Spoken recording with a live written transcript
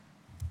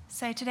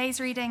So today's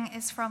reading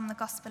is from the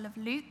Gospel of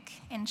Luke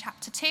in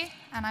chapter 2,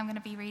 and I'm going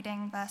to be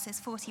reading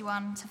verses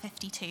 41 to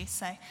 52.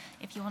 So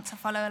if you want to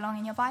follow along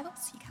in your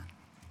Bibles, you can.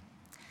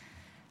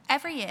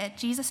 Every year,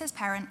 Jesus'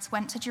 parents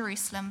went to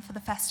Jerusalem for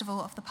the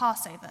festival of the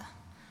Passover.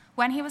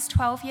 When he was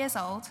 12 years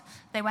old,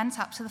 they went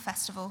up to the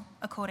festival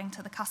according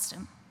to the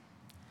custom.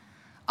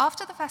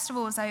 After the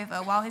festival was over,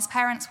 while his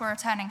parents were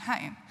returning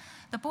home,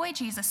 the boy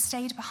Jesus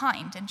stayed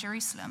behind in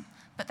Jerusalem,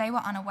 but they were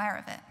unaware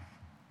of it.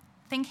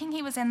 Thinking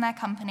he was in their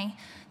company,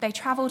 they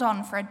traveled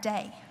on for a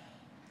day.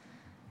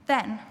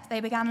 Then they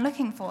began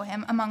looking for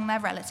him among their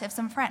relatives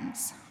and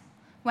friends.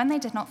 When they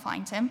did not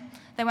find him,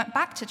 they went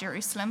back to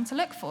Jerusalem to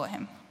look for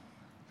him.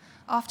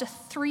 After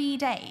 3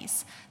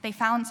 days, they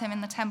found him in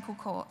the temple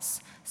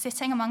courts,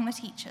 sitting among the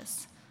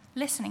teachers,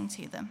 listening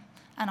to them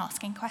and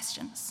asking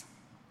questions.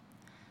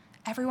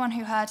 Everyone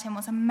who heard him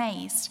was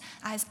amazed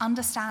at his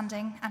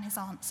understanding and his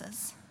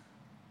answers.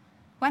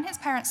 When his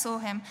parents saw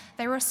him,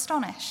 they were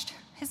astonished.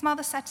 His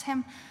mother said to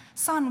him,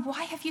 "Son,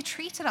 why have you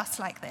treated us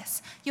like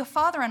this? Your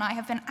father and I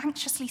have been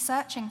anxiously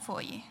searching for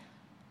you."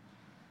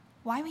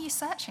 "Why were you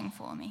searching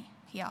for me?"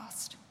 he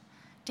asked.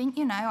 "Didn't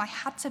you know I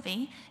had to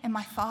be in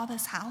my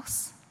father's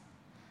house?"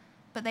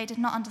 But they did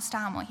not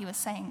understand what he was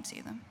saying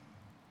to them.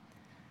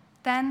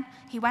 Then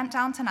he went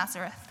down to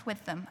Nazareth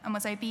with them and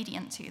was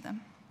obedient to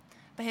them.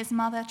 But his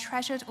mother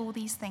treasured all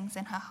these things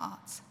in her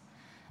heart.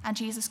 And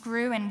Jesus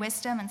grew in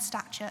wisdom and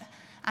stature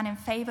and in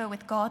favor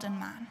with God and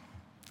man.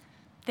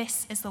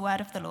 This is the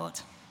word of the Lord.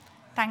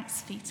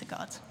 Thanks be to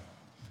God.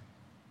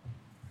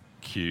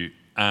 Thank you,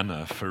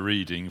 Anna, for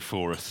reading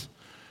for us.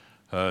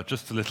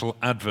 Just a little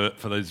advert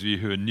for those of you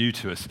who are new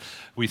to us.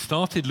 We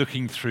started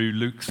looking through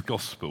Luke's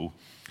Gospel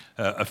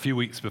a few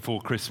weeks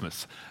before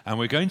Christmas, and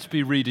we're going to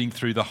be reading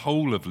through the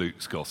whole of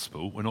Luke's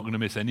Gospel. We're not going to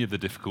miss any of the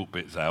difficult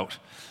bits out.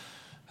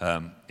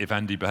 If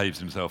Andy behaves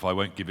himself, I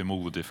won't give him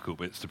all the difficult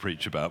bits to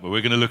preach about, but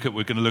we're going to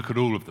look at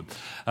all of them.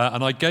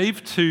 And I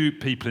gave to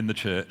people in the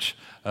church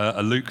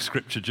a Luke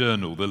Scripture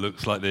Journal that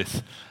looks like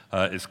this.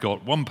 It's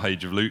got 1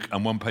 page of Luke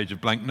and 1 page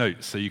of blank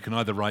notes, so you can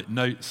either write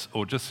notes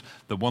or just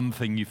the one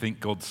thing you think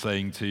God's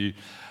saying to you.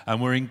 And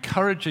we're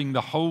encouraging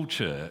the whole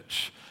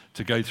church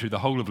to go through the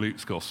whole of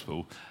Luke's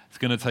Gospel. It's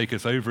going to take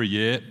us over a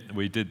year.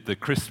 We did the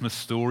Christmas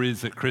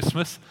stories at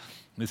Christmas.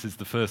 This is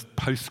the first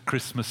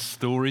post-Christmas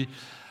story.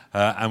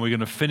 And we're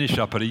going to finish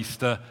up at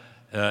Easter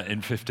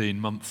in 15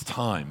 months'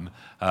 time,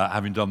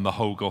 having done the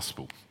whole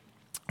gospel.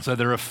 So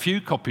there are a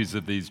few copies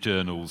of these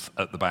journals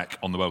at the back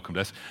on the welcome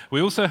desk. We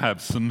also have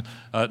some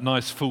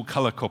nice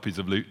full-colour copies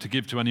of Luke to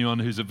give to anyone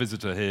who's a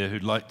visitor here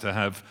who'd like to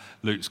have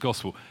Luke's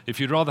gospel. If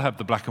you'd rather have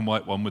the black and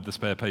white one with the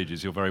spare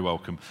pages, you're very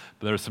welcome.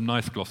 But there are some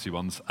nice glossy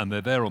ones, and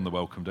they're there on the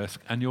welcome desk,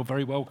 and you're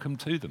very welcome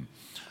to them.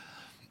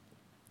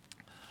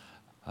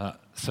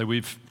 So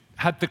we've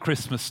had the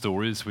Christmas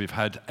stories, we've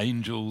had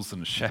angels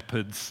and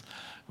shepherds,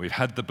 we've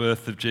had the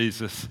birth of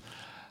Jesus,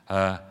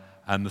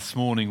 and this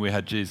morning we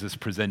had Jesus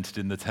presented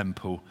in the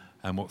temple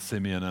and what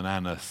Simeon and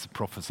Anna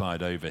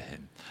prophesied over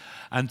him.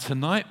 And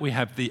tonight we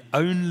have the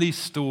only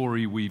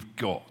story we've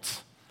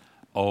got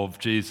of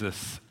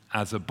Jesus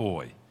as a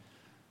boy.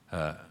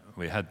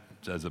 We had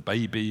as a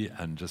baby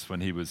and just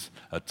when he was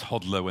a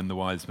toddler when the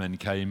wise men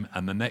came,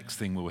 and the next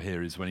thing we'll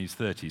hear is when he's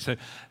 30. So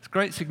it's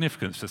great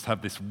significance just to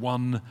have this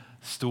one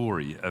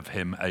story of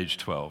him age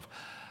 12.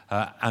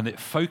 And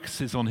it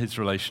focuses on his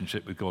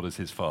relationship with God as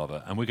his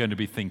Father. And we're going to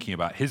be thinking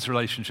about his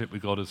relationship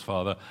with God as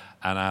Father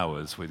and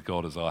ours with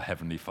God as our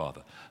Heavenly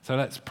Father. So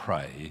let's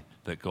pray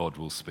that God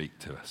will speak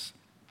to us.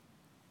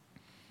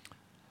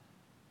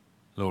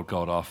 Lord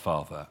God, our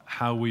Father,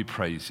 how we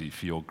praise you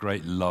for your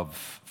great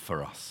love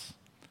for us.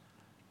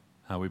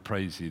 How we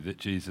praise you that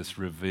Jesus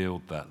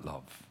revealed that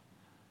love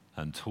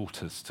and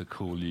taught us to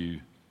call you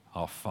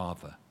our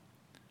Father.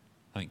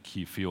 Thank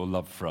you for your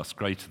love for us,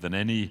 greater than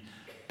any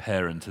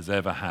parent has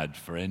ever had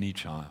for any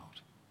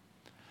child.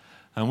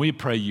 And we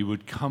pray you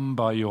would come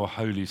by your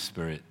Holy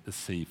Spirit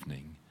this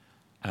evening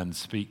and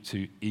speak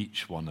to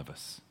each one of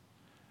us.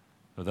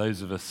 For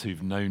those of us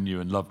who've known you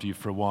and loved you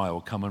for a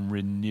while, come and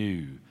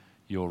renew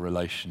your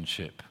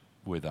relationship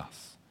with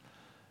us.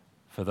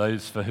 For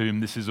those for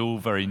whom this is all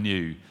very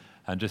new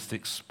and just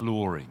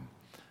exploring,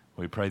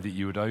 we pray that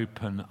you would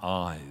open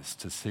eyes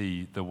to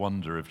see the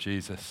wonder of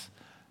Jesus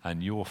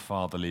and your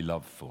fatherly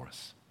love for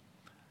us.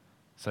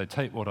 So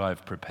take what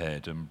I've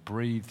prepared and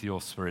breathe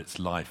your Spirit's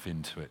life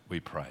into it, we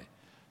pray,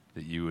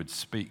 that you would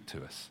speak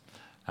to us.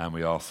 And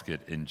we ask it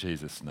in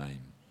Jesus'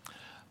 name.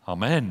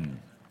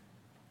 Amen.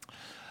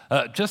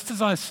 Just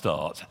as I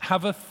start,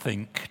 have a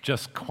think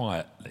just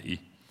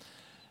quietly.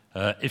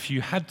 If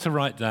you had to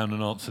write down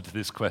an answer to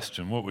this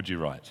question, what would you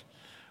write?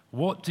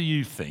 What do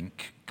you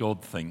think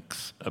God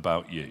thinks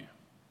about you?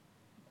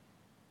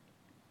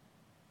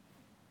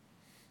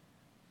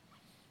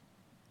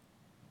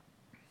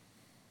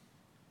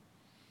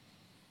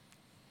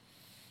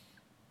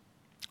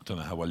 I don't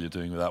know how well you're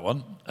doing with that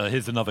one.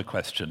 Here's another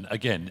question.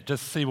 Again,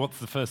 just see what's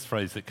the first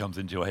phrase that comes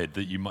into your head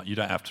that you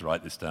don't have to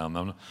write this down.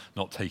 I'm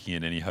not taking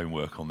in any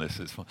homework on this.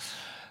 It's fine.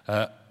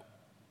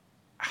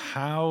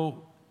 How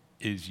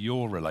is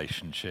your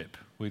relationship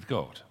with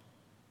God?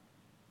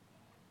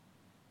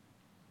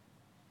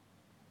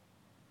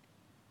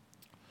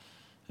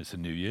 It's a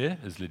new year,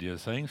 as Lydia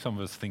was saying. Some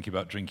of us think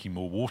about drinking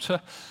more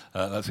water.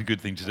 That's a good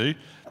thing to do.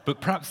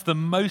 But perhaps the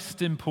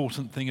most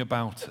important thing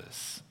about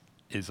us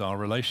is our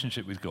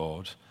relationship with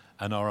God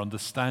and our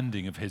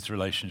understanding of his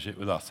relationship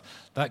with us.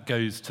 That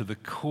goes to the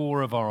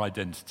core of our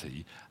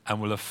identity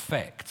and will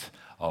affect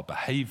our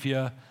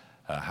behavior,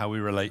 how we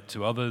relate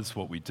to others,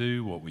 what we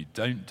do, what we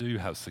don't do,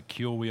 how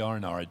secure we are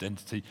in our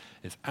identity.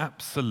 It's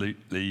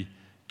absolutely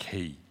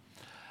key.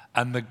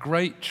 And the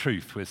great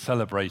truth we're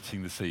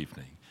celebrating this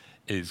evening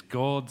is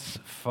God's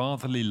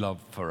fatherly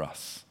love for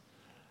us.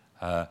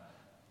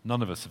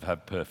 None of us have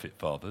had perfect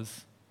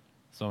fathers.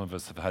 Some of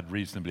us have had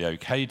reasonably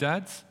okay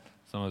dads.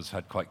 Some of us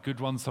have had quite good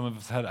ones. Some of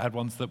us have had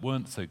ones that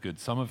weren't so good.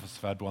 Some of us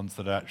have had ones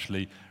that are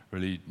actually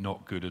really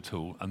not good at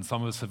all. And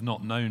some of us have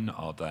not known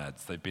our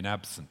dads. They've been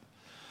absent.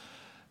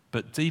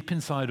 But deep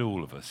inside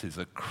all of us is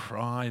a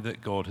cry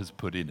that God has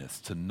put in us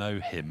to know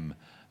him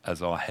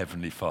as our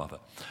Heavenly Father.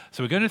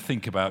 So we're going to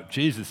think about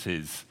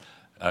Jesus's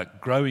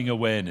growing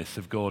awareness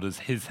of God as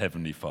his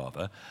Heavenly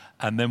Father,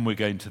 and then we're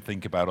going to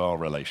think about our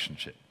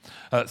relationship.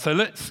 So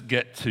let's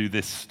get to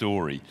this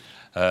story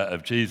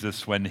of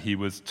Jesus when he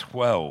was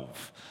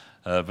 12.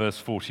 Verse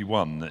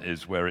 41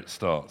 is where it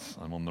starts.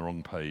 I'm on the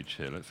wrong page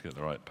here. Let's get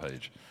the right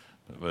page.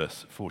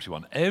 Verse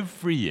 41.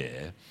 Every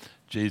year,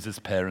 Jesus'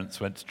 parents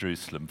went to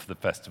Jerusalem for the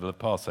festival of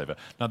Passover.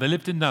 Now, they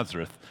lived in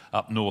Nazareth,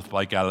 up north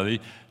by Galilee.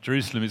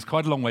 Jerusalem is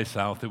quite a long way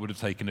south. It would have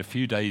taken a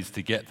few days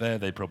to get there.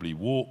 They probably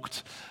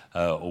walked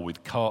or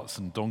with carts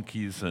and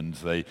donkeys, and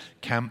they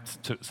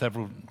camped. Took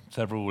several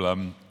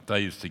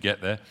days to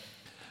get there.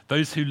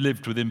 Those who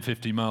lived within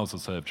 50 miles or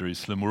so of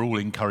Jerusalem were all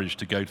encouraged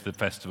to go to the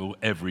festival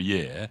every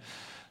year.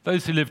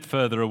 Those who lived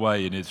further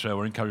away in Israel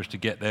were encouraged to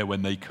get there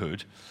when they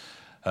could.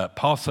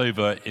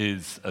 Passover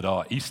is at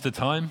our Easter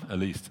time, at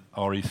least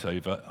our Easter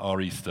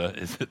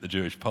is at the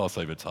Jewish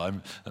Passover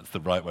time. That's the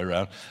right way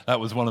around. That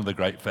was one of the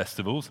great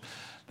festivals.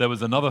 There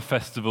was another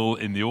festival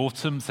in the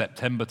autumn,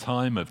 September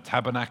time, of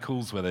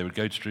Tabernacles, where they would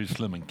go to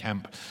Jerusalem and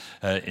camp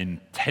in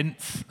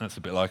tents. That's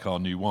a bit like our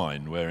new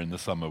wine, where in the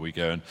summer we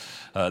go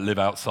and live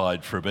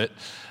outside for a bit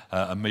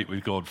and meet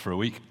with God for a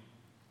week.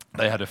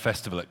 They had a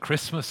festival at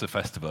Christmas, a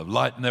festival of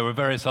light, and there were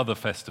various other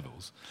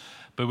festivals.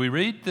 But we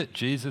read that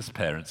Jesus'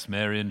 parents,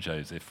 Mary and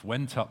Joseph,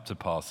 went up to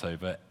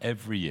Passover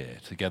every year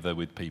together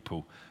with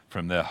people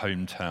from their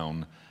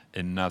hometown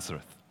in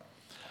Nazareth.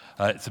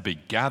 It's a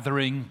big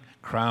gathering.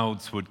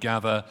 Crowds would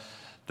gather.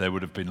 There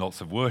would have been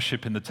lots of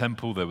worship in the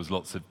temple. There was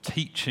lots of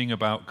teaching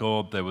about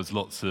God. There was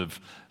lots of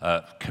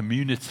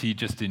community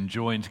just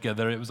enjoying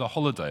together. It was a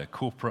holiday, a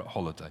corporate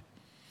holiday.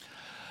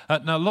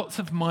 Now, lots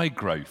of my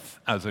growth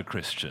as a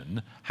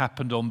Christian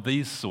happened on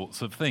these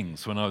sorts of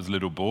things. When I was a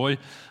little boy,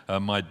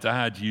 my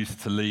dad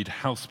used to lead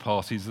house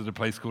parties at a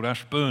place called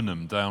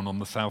Ashburnham down on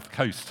the south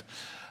coast.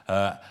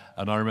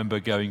 And I remember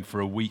going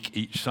for a week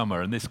each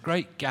summer, and this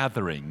great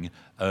gathering,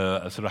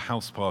 a sort of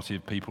house party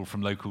of people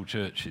from local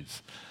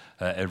churches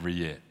every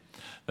year.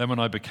 Then when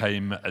I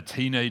became a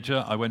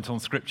teenager, I went on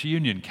Scripture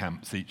Union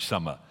camps each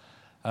summer.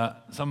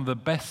 Some of the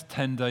best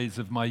 10 days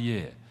of my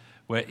year,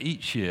 where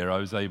each year I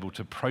was able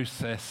to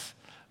process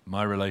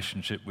my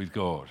relationship with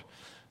God.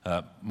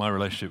 My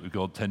relationship with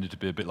God tended to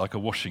be a bit like a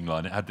washing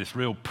line. It had this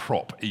real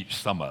prop each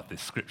summer,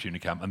 this Scripture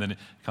Union camp, and then it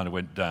kind of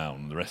went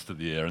down the rest of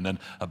the year, and then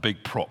a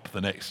big prop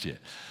the next year.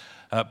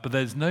 But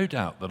there's no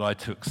doubt that I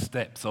took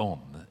steps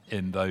on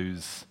in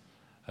those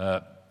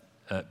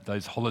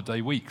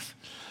holiday weeks.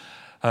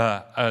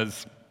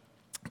 As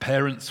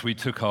parents, we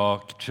took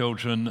our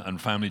children and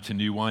family to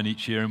New Wine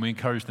each year, and we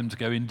encouraged them to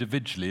go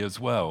individually as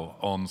well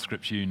on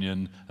Scripture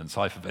Union and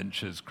Cypher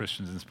Ventures,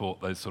 Christians in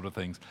Sport, those sort of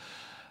things.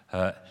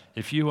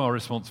 If you are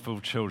responsible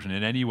for children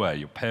in any way,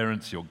 your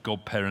parents, your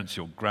godparents,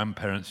 your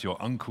grandparents,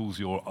 your uncles,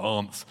 your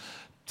aunts,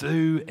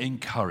 do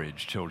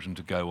encourage children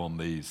to go on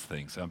these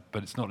things.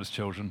 But it's not as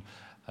children,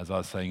 as I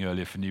was saying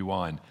earlier, for New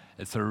Wine.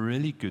 It's a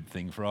really good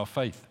thing for our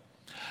faith.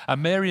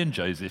 And Mary and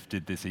Joseph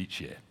did this each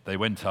year. They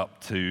went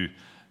up to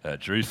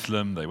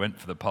Jerusalem, they went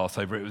for the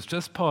Passover. It was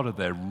just part of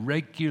their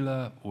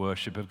regular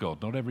worship of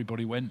God. Not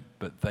everybody went,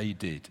 but they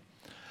did.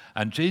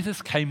 And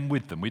Jesus came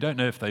with them. We don't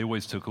know if they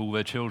always took all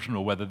their children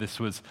or whether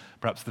this was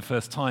perhaps the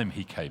first time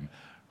he came.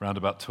 Around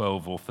about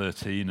 12 or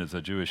 13, as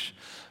a Jewish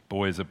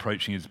boy is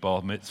approaching his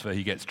bar mitzvah,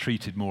 he gets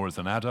treated more as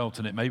an adult,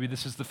 and maybe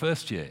this is the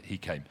first year he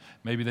came.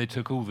 Maybe they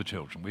took all the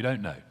children. We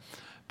don't know.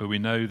 But we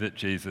know that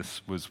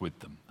Jesus was with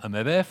them. And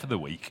they're there for the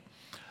week,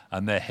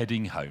 and they're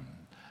heading home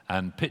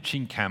and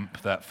pitching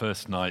camp that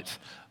first night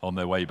on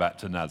their way back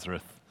to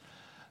Nazareth.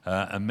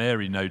 And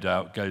Mary, no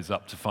doubt, goes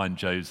up to find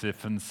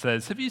Joseph and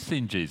says, "Have you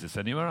seen Jesus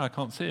anywhere? I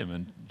can't see him."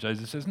 And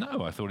Joseph says,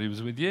 "No, I thought he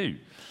was with you."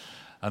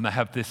 And they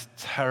have this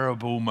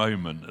terrible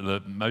moment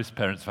that most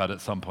parents have had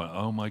at some point.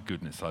 "Oh my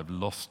goodness, I've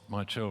lost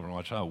my children,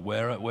 my child.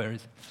 Where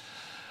is he?"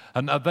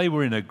 And they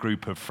were in a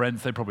group of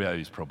friends.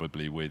 He's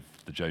probably with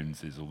the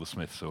Joneses or the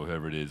Smiths or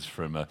whoever it is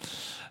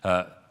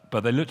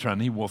but they looked around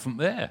and he wasn't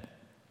there.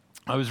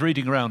 I was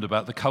reading around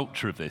about the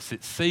culture of this.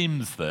 It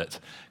seems that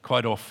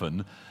quite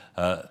often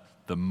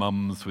the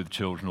mums with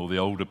children or the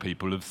older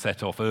people have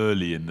set off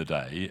early in the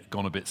day,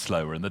 gone a bit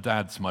slower, and the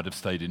dads might have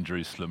stayed in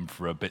Jerusalem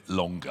for a bit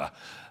longer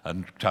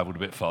and travelled a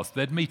bit faster.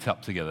 They'd meet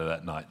up together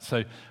that night.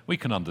 So we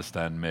can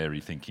understand Mary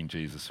thinking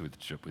Jesus with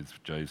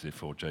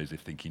Joseph, or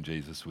Joseph thinking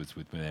Jesus was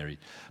with Mary.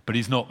 But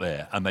he's not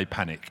there, and they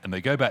panic, and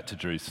they go back to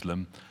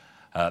Jerusalem.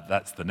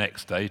 That's the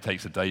next day. It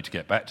takes a day to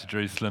get back to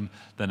Jerusalem,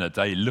 then a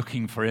day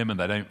looking for him, and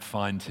they don't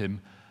find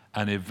him.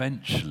 And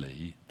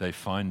eventually they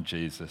find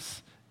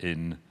Jesus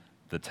in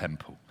the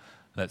temple.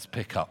 Let's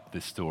pick up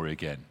this story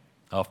again.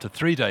 After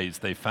 3 days,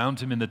 they found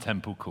him in the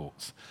temple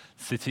courts,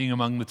 sitting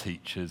among the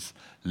teachers,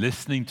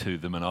 listening to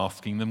them and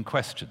asking them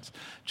questions,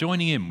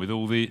 joining in with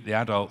all the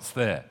adults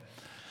there.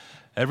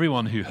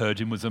 Everyone who heard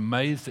him was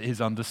amazed at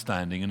his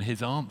understanding and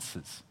his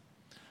answers.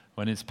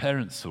 When his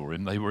parents saw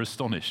him, they were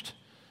astonished.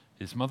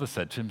 His mother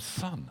said to him,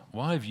 "Son,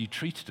 why have you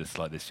treated us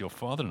like this? Your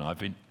father and I have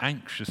been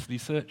anxiously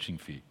searching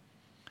for you."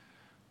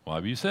 "Why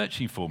were you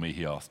searching for me?"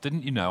 he asked.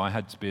 "Didn't you know I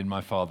had to be in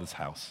my father's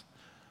house?"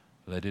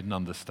 They didn't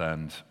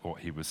understand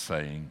what he was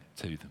saying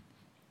to them.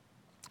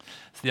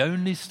 It's the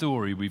only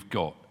story we've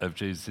got of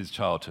Jesus'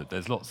 childhood.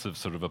 There's lots of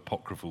sort of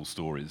apocryphal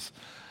stories,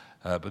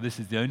 but this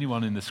is the only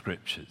one in the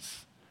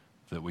scriptures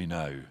that we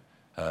know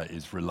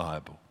is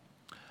reliable.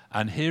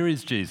 And here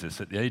is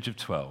Jesus at the age of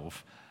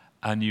 12,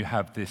 and you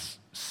have this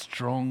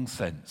strong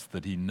sense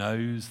that he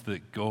knows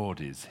that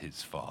God is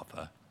his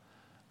father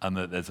and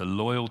that there's a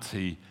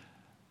loyalty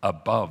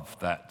above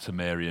that to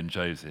Mary and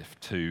Joseph,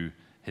 to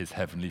his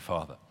heavenly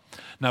father.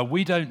 Now,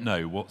 we don't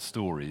know what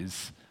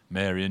stories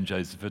Mary and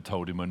Joseph had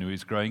told him when he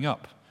was growing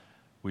up.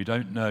 We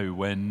don't know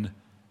when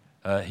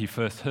he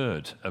first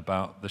heard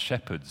about the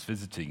shepherds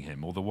visiting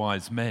him or the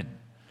wise men.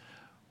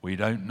 We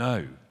don't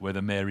know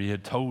whether Mary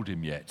had told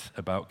him yet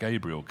about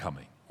Gabriel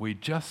coming. We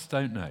just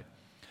don't know.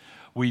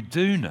 We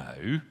do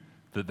know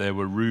that there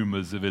were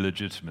rumors of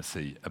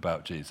illegitimacy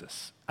about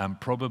Jesus, and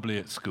probably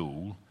at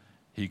school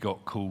he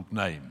got called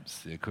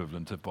names, the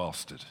equivalent of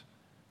bastard.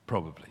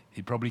 Probably.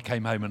 He probably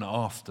came home and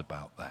asked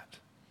about that.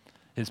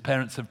 His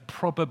parents have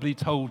probably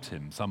told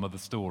him some of the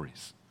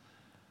stories.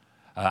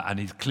 And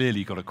he's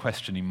clearly got a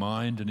questioning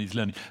mind and he's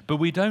learning. But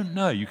we don't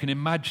know. You can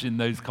imagine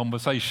those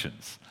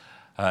conversations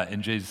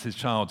in Jesus'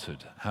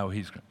 childhood, how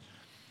he's...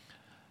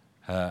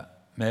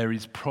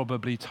 Mary's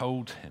probably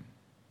told him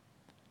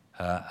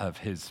of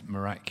his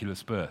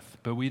miraculous birth.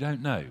 But we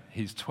don't know.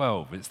 He's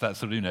 12. It's that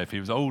sort of, if he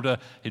was older,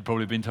 he'd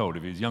probably been told.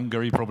 If he was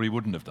younger, he probably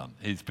wouldn't have done.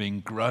 He's been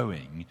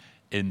growing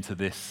into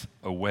this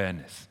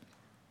awareness.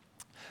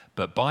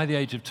 But by the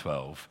age of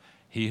 12,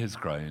 he has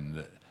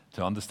grown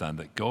to understand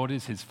that God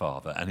is his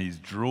father, and he's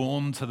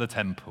drawn to the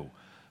temple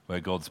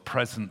where God's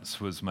presence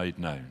was made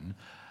known,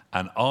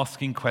 and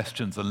asking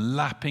questions and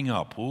lapping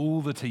up all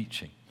the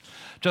teaching.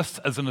 Just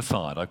as an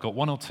aside, I've got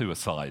one or two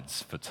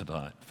asides for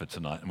tonight,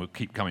 and we'll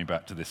keep coming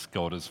back to this.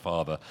 God as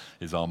Father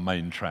is our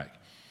main track.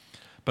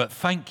 But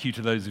thank you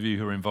to those of you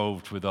who are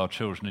involved with our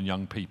children and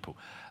young people.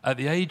 At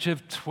the age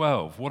of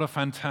 12, what a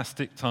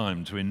fantastic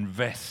time to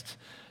invest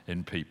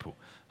in people.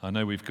 I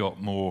know we've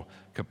got more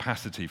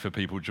capacity for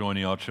people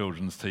joining our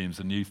children's teams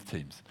and youth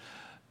teams.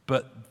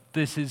 But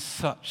this is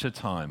such a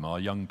time, our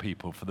young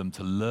people, for them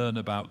to learn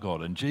about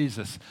God. And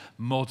Jesus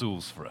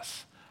models for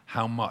us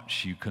how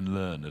much you can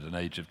learn at an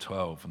age of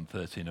 12 and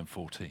 13 and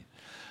 14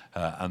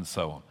 and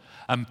so on.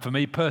 And for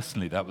me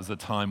personally, that was a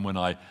time when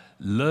I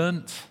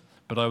learnt,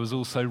 but I was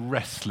also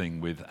wrestling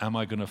with, am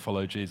I going to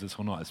follow Jesus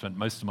or not? I spent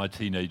most of my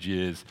teenage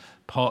years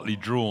partly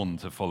drawn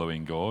to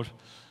following God,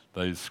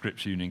 those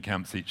Scripture Union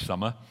camps each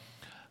summer,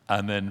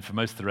 and then for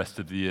most of the rest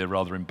of the year,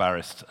 rather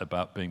embarrassed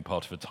about being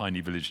part of a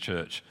tiny village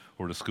church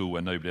or at a school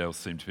where nobody else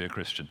seemed to be a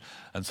Christian,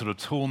 and sort of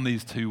torn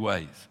these two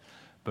ways.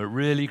 But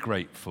really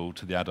grateful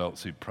to the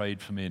adults who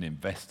prayed for me and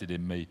invested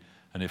in me,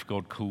 and if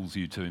God calls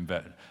you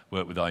to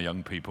work with our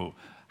young people,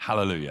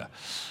 hallelujah.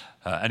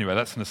 Anyway,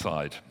 that's an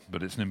aside,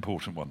 but it's an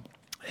important one.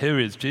 Here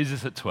is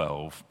Jesus at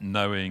 12,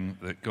 knowing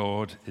that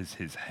God is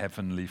his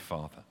heavenly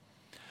Father.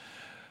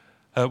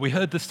 We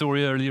heard the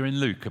story earlier in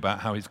Luke about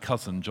how his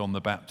cousin, John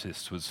the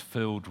Baptist, was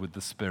filled with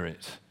the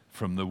Spirit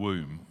from the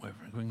womb.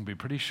 We can be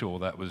pretty sure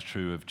that was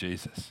true of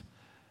Jesus.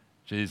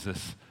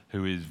 Jesus,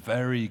 who is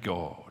very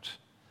God,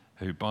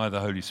 who by the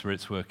Holy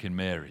Spirit's work in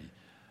Mary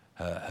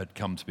had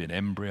come to be an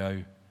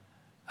embryo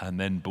and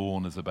then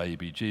born as a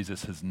baby.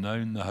 Jesus has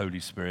known the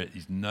Holy Spirit,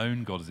 he's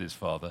known God as his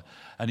Father,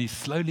 and he's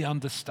slowly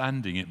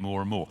understanding it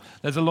more and more.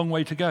 There's a long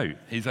way to go.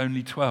 He's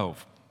only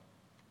 12.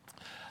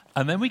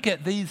 And then we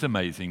get these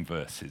amazing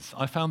verses.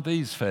 I found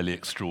these fairly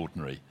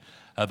extraordinary,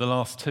 the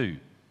last two.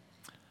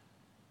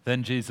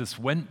 Then Jesus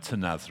went to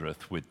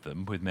Nazareth with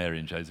them, with Mary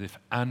and Joseph,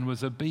 and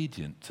was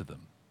obedient to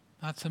them.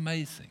 That's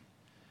amazing.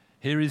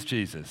 Here is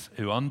Jesus,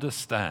 who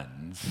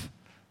understands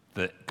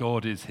that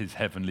God is his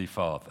heavenly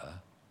Father,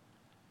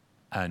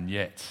 and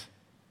yet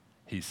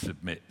he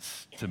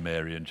submits to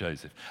Mary and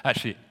Joseph.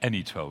 Actually,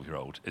 any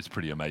 12-year-old, it's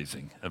pretty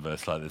amazing, a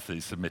verse like this, that he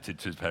submitted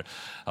to his parents.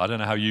 I don't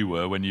know how you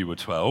were when you were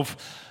 12.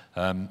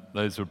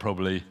 Those were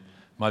probably...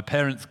 My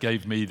parents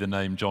gave me the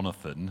name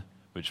Jonathan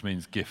which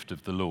means gift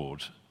of the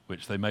Lord,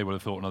 which they may well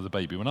have thought when I was a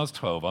baby. When I was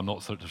 12, I'm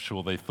not sort of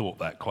sure they thought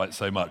that quite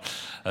so much.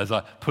 As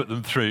I put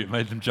them through, it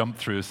made them jump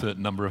through a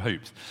certain number of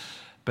hoops.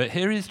 But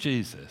here is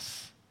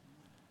Jesus,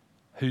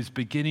 who's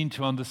beginning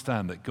to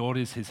understand that God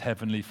is his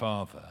heavenly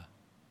Father,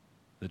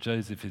 that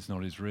Joseph is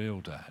not his real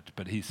dad,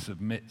 but he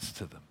submits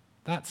to them.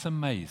 That's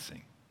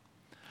amazing.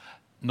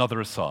 Another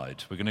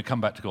aside. We're going to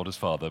come back to God as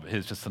Father, but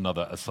here's just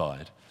another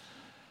aside.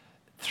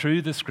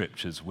 Through the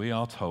scriptures, we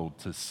are told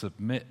to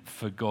submit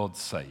for God's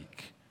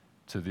sake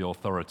to the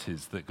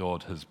authorities that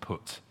God has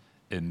put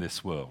in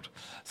this world.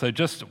 So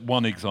just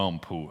one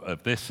example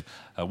of this,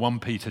 1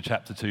 Peter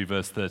chapter 2,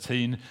 verse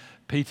 13,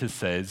 Peter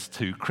says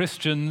to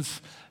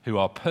Christians who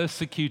are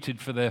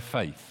persecuted for their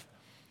faith,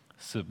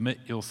 submit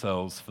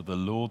yourselves for the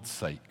Lord's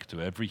sake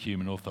to every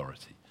human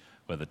authority,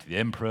 whether to the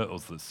emperor or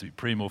the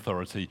supreme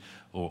authority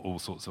or all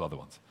sorts of other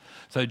ones.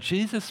 So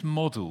Jesus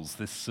models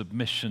this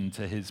submission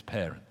to his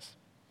parents.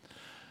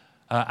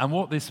 And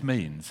what this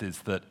means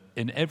is that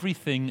in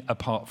everything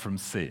apart from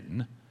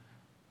sin,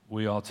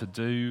 we are to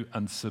do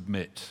and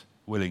submit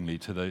willingly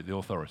to the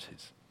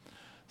authorities.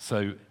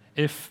 So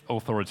if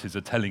authorities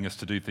are telling us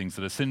to do things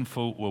that are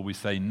sinful, well, we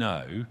say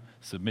no.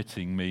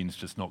 Submitting means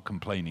just not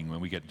complaining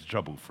when we get into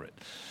trouble for it.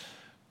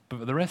 But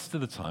for the rest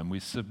of the time, we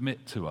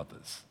submit to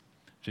others.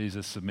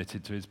 Jesus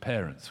submitted to his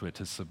parents. We're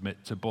to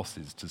submit to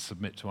bosses, to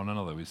submit to one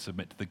another. We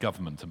submit to the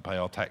government and pay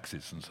our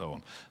taxes and so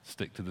on.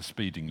 Stick to the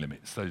speeding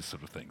limits, those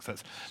sort of things.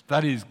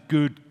 That is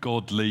good,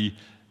 godly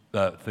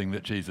thing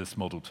that Jesus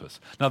modeled to us.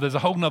 Now, there's a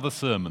whole other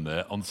sermon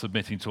there on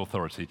submitting to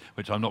authority,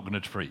 which I'm not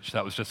going to preach.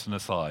 That was just an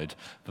aside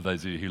for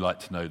those of you who like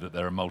to know that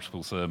there are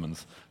multiple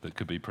sermons that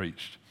could be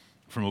preached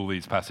from all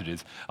these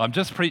passages. I'm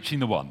just preaching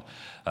the one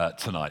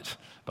tonight,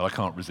 but I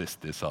can't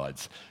resist the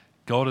asides.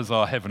 God is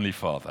our heavenly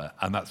Father,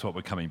 and that's what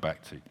we're coming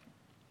back to.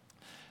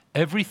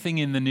 Everything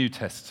in the New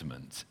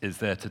Testament is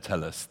there to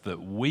tell us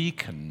that we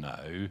can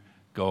know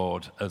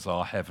God as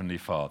our heavenly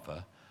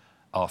Father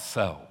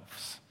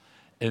ourselves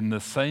in the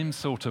same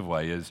sort of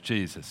way as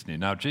Jesus knew.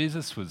 Now,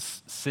 Jesus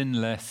was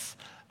sinless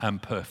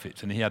and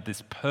perfect, and he had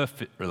this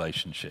perfect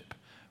relationship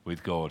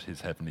with God,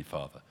 his heavenly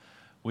Father.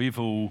 We've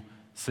all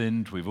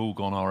sinned, we've all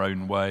gone our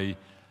own way,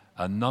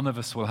 and none of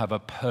us will have a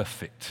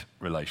perfect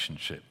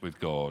relationship with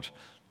God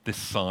this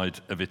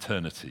side of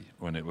eternity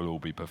when it will all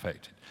be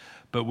perfected.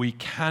 But we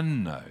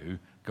can know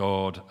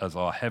God as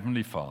our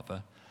heavenly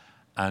Father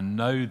and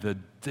know the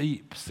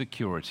deep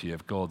security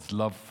of God's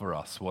love for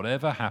us.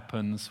 Whatever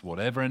happens,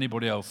 whatever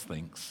anybody else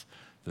thinks,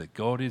 that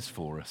God is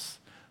for us,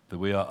 that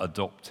we are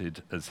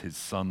adopted as his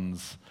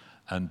sons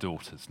and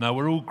daughters. Now,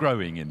 we're all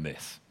growing in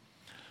this.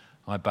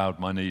 I bowed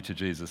my knee to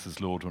Jesus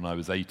as Lord when I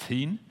was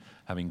 18,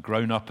 having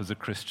grown up as a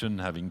Christian,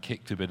 having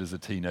kicked a bit as a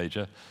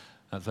teenager.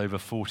 That's over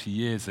 40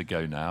 years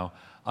ago now.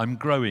 I'm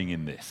growing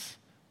in this.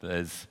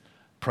 There's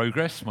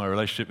progress. My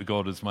relationship with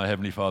God as my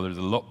Heavenly Father is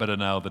a lot better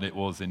now than it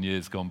was in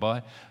years gone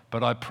by,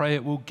 but I pray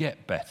it will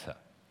get better.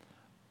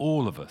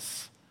 All of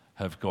us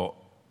have got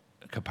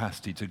a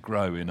capacity to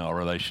grow in our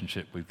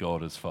relationship with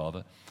God as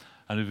Father.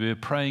 And as we were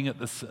praying at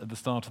the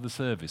start of the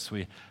service,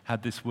 we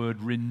had this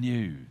word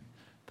renew,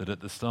 that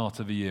at the start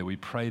of the year we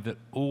pray that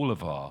all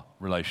of our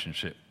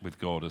relationship with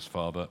God as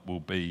Father will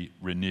be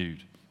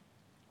renewed.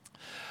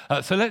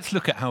 So let's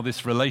look at how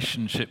this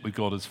relationship with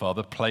God as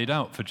Father played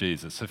out for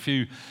Jesus. A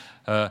few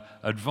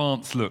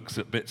advanced looks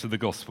at bits of the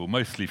gospel,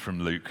 mostly from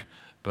Luke,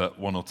 but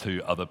one or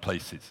two other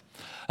places.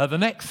 The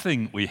next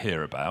thing we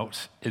hear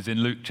about is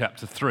in Luke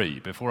chapter 3.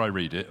 Before I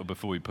read it, or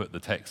before we put the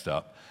text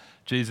up,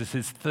 Jesus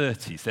is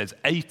 30, says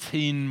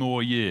 18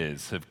 more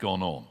years have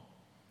gone on.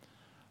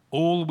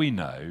 All we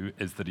know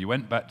is that he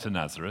went back to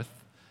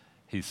Nazareth,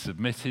 he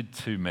submitted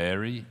to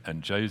Mary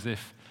and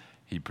Joseph.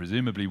 He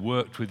presumably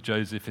worked with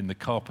Joseph in the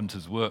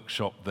carpenter's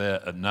workshop there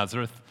at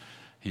Nazareth.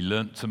 He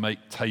learnt to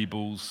make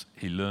tables.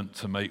 He learnt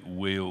to make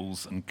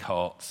wheels and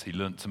carts. He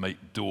learnt to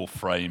make door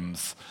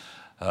frames.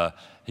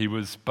 He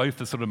was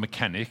both a sort of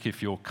mechanic.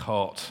 If your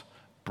cart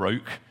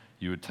broke,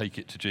 you would take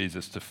it to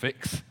Jesus to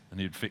fix, and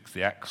he'd fix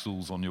the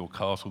axles on your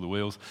cart or the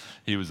wheels.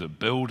 He was a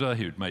builder.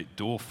 He would make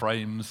door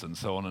frames and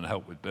so on and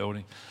help with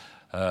building.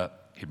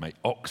 He'd make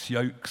ox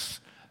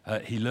yokes.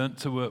 He learnt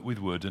to work with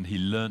wood, and he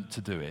learnt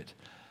to do it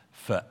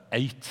for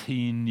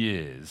 18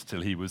 years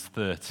till he was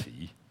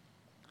 30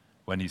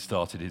 when he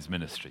started his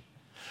ministry.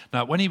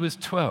 Now, when he was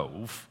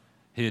 12,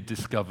 he had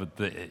discovered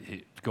that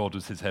God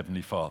was his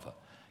heavenly Father.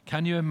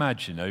 Can you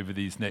imagine over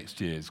these next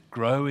years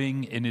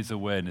growing in his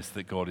awareness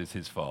that God is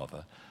his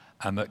Father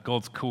and that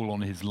God's call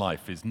on his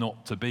life is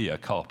not to be a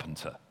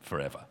carpenter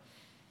forever?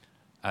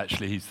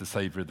 Actually, he's the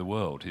Savior of the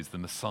world. He's the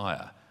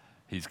Messiah.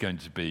 He's going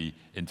to be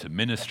into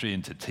ministry,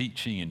 into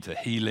teaching, into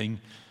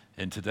healing,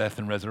 into death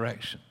and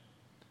resurrection.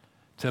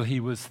 Till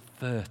he was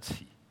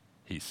 30,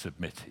 he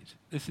submitted.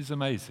 This is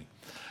amazing.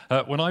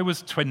 When I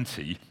was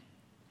 20,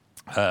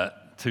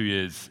 2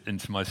 years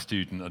into my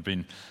student, I'd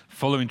been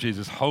following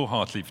Jesus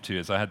wholeheartedly for 2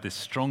 years. I had this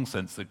strong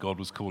sense that God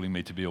was calling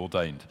me to be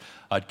ordained.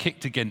 I'd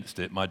kicked against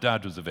it. My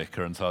dad was a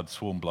vicar, and so I'd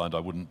sworn blind I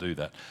wouldn't do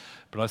that.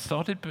 But I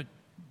started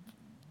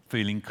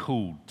feeling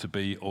called to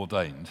be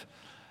ordained.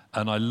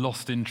 and I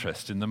lost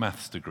interest in the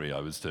maths degree I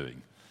was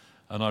doing.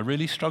 And I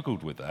really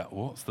struggled with that.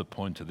 What's the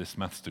point of this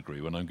maths degree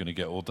when I'm going to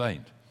get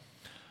ordained?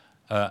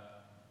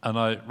 And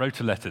I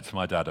wrote a letter to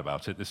my dad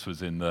about it. This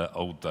was in the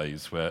old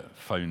days where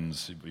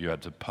phones, you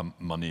had to pump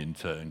money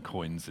into and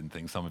coins and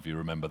things. Some of you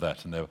remember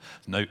that, and there was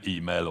no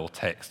email or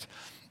text.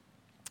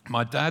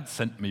 My dad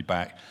sent me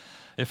back.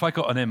 If I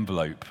got an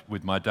envelope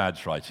with my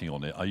dad's writing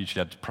on it, I usually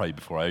had to pray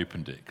before I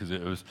opened it, because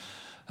it was,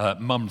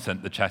 Mum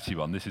sent the chatty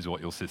one, this is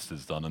what your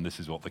sister's done, and this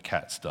is what the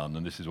cat's done,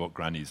 and this is what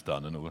Granny's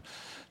done, and all.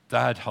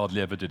 Dad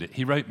hardly ever did it.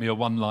 He wrote me a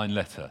one-line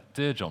letter.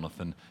 Dear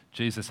Jonathan,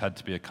 Jesus had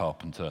to be a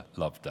carpenter,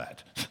 love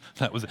Dad.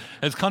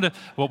 It's kind of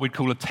what we'd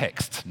call a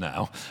text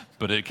now,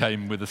 but it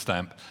came with a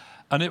stamp.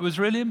 And it was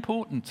really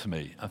important to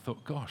me. I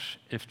thought, gosh,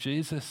 if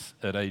Jesus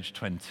at age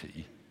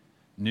 20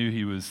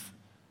 knew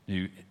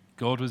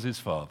God was his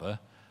father,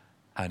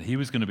 and he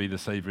was going to be the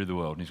saviour of the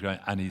world,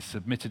 and he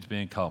submitted to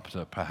being a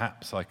carpenter,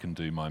 perhaps I can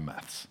do my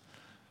maths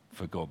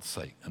for God's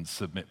sake and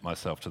submit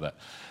myself to that.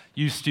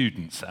 You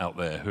students out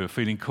there who are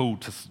feeling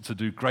called to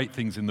do great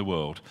things in the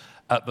world,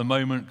 at the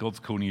moment, God's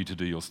calling you to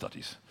do your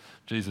studies.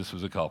 Jesus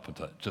was a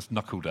carpenter. Just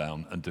knuckle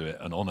down and do it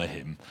and honour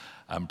him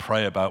and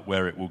pray about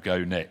where it will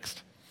go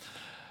next.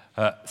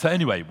 So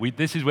anyway,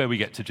 this is where we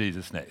get to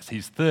Jesus next.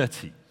 He's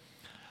 30,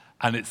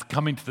 and it's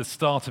coming to the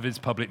start of his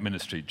public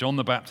ministry. John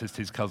the Baptist,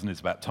 his cousin,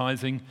 is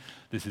baptizing.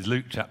 This is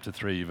Luke chapter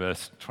 3,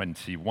 verse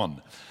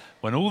 21.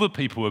 When all the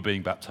people were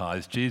being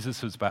baptized,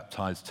 Jesus was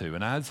baptized too.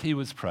 And as he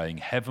was praying,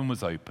 heaven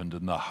was opened,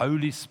 and the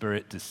Holy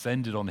Spirit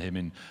descended on him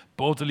in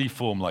bodily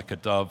form like a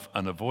dove,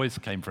 and a voice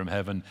came from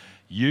heaven,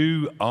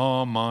 "You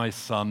are my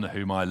Son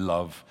whom I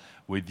love.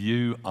 With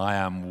you I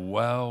am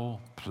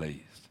well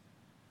pleased."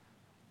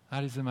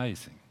 That is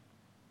amazing.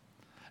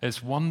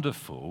 It's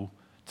wonderful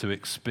to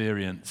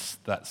experience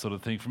that sort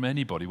of thing from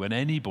anybody. When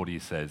anybody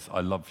says, "I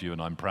love you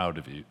and I'm proud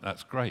of you,"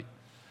 that's great.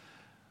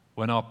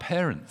 When our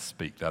parents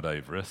speak that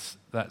over us,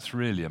 that's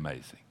really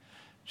amazing.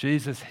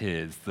 Jesus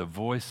hears the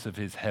voice of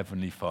his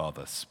heavenly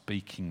Father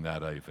speaking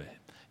that over him.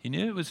 He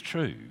knew it was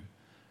true,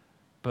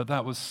 but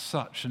that was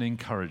such an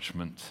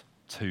encouragement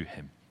to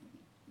him.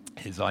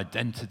 His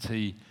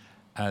identity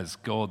as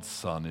God's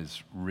Son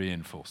is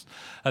reinforced.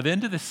 At the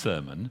end of this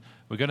sermon,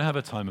 we're going to have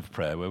a time of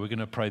prayer where we're going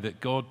to pray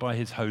that God, by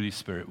his Holy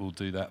Spirit, will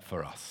do that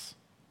for us.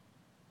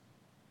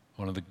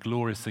 One of the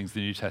glorious things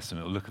the New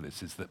Testament will look at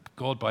this is that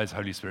God, by his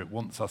Holy Spirit,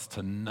 wants us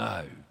to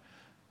know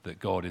that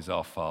God is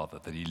our Father,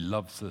 that he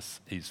loves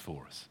us, he's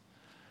for us.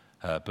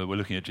 But we're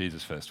looking at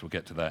Jesus first. We'll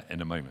get to that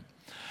in a moment.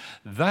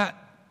 That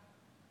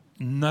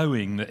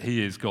knowing that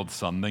he is God's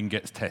Son then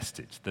gets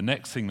tested. The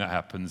next thing that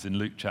happens in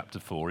Luke chapter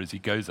 4 is he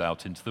goes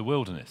out into the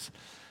wilderness.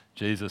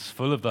 Jesus,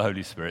 full of the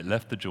Holy Spirit,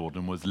 left the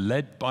Jordan, was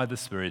led by the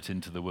Spirit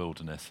into the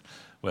wilderness,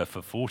 where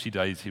for 40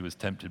 days he was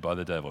tempted by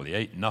the devil. He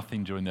ate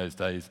nothing during those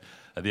days.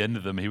 At the end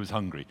of them, he was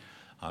hungry.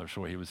 I'm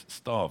sure he was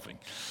starving.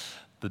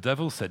 The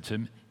devil said to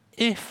him,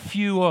 "If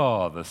you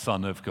are the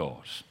Son of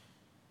God."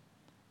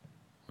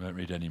 We won't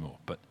read any more.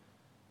 But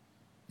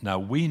now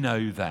we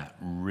know that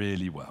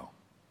really well.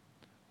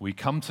 We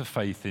come to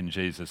faith in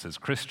Jesus as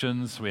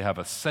Christians. We have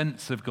a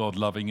sense of God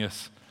loving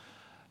us.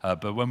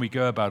 But when we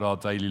go about our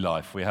daily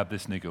life, we have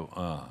this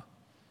niggle,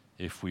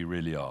 if we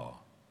really are,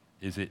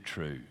 is it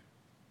true?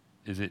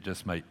 Is it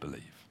just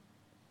make-believe?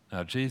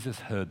 Now,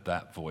 Jesus heard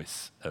that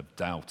voice of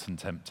doubt and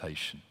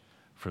temptation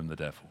from the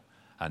devil,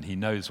 and he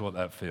knows what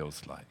that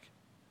feels like.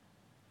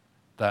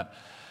 That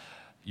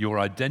your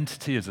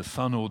identity as a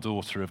son or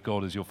daughter of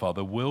God as your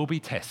Father will be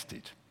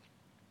tested,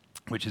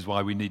 which is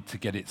why we need to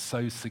get it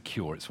so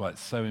secure. It's why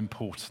it's so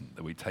important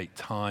that we take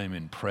time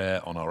in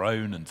prayer on our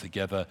own and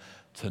together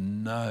to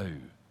know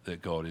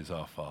that God is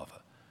our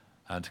Father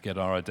and to get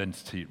our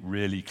identity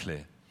really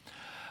clear.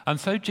 And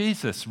so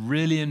Jesus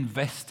really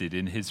invested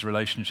in his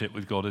relationship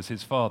with God as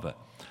his Father.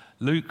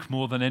 Luke,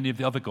 more than any of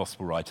the other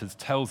gospel writers,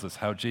 tells us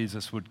how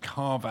Jesus would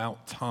carve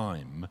out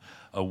time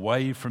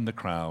away from the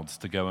crowds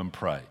to go and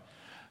pray.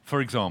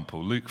 For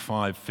example, Luke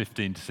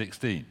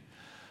 5:15-16.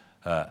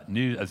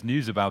 As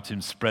news about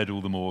him spread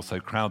all the more, so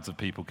crowds of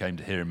people came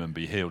to hear him and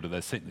be healed of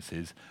their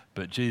sicknesses.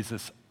 But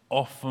Jesus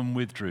often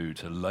withdrew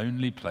to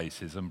lonely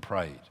places and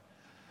prayed.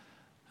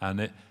 And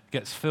it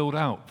gets filled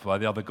out by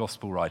the other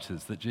gospel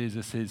writers that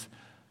Jesus is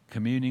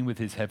communing with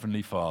his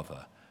heavenly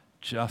Father,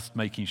 just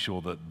making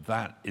sure that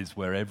that is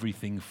where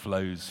everything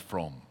flows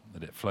from,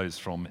 that it flows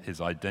from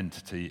his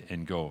identity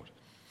in God.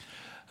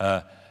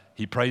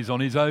 He prays on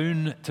his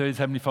own to his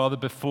heavenly Father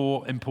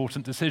before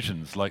important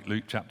decisions, like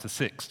Luke chapter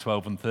 6,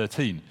 12 and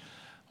 13.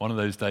 One of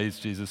those days,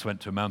 Jesus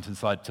went to a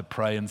mountainside to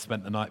pray and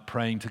spent the night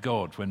praying to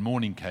God. When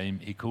morning came,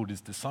 he called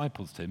his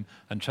disciples to him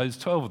and chose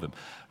 12 of them.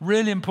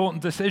 Really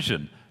important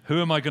decision.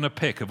 Who am I going to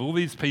pick? Of all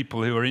these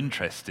people who are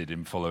interested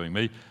in following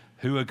me,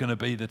 who are going to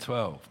be the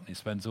 12? He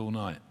spends all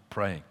night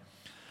praying.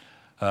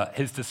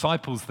 His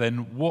disciples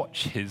then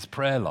watch his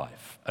prayer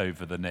life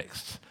over the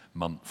next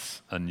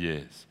months and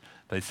years.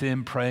 They see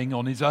him praying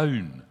on his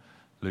own.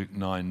 Luke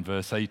 9,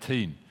 verse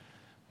 18.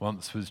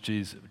 Once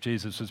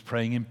Jesus was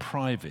praying in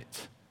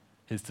private.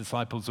 His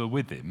disciples were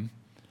with him.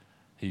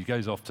 He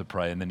goes off to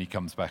pray and then he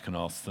comes back and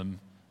asks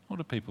them, what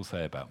do people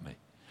say about me?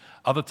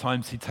 Other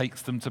times he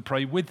takes them to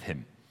pray with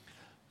him.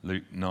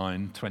 Luke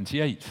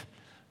 9:28.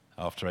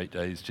 After 8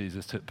 days,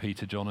 Jesus took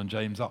Peter, John, and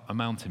James up a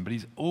mountain. But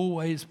he's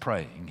always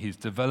praying. He's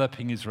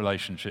developing his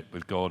relationship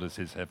with God as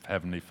his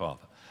heavenly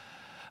Father.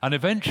 And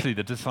eventually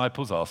the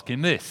disciples ask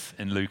him this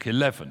in Luke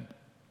 11.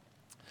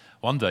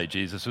 One day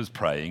Jesus was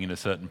praying in a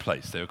certain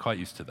place. They were quite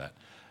used to that.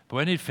 But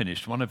when he'd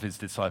finished, one of his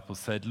disciples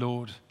said,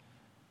 Lord,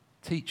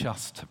 teach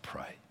us to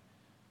pray.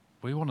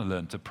 We want to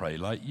learn to pray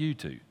like you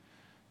do.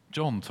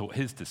 John taught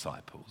his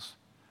disciples.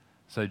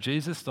 So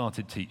Jesus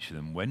started teaching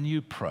them, when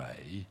you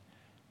pray,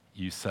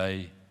 you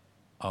say,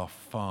 our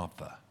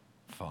Father,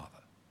 Father.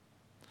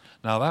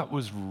 Now that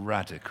was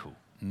radical.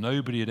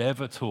 Nobody had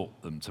ever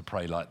taught them to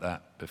pray like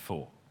that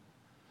before.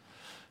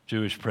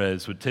 Jewish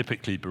prayers would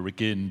typically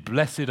begin,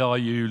 blessed are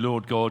you,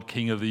 Lord God,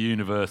 King of the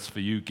universe, for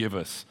you give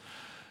us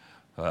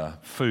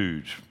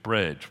food,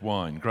 bread,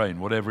 wine, grain,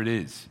 whatever it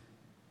is.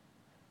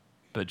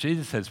 But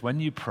Jesus says, when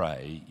you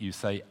pray, you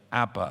say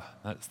Abba.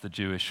 That's the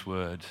Jewish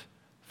word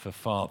for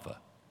Father.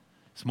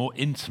 It's more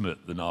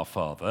intimate than our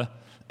Father.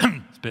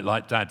 It's a bit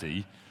like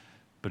Daddy,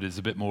 but it's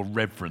a bit more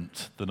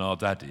reverent than our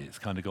Daddy. It's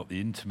kind of got the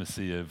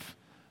intimacy of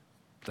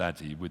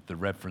Daddy with the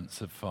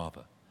reverence of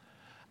Father.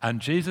 And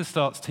Jesus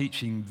starts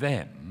teaching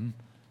them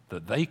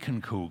that they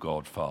can call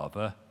God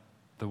Father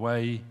the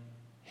way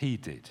he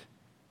did.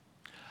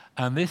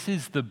 And this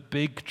is the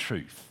big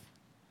truth,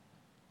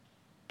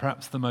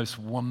 perhaps the most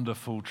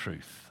wonderful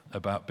truth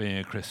about being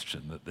a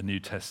Christian that the New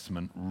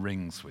Testament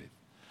rings with.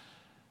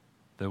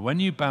 That when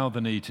you bow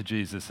the knee to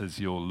Jesus as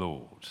your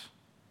Lord,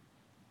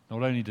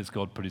 not only does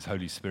God put his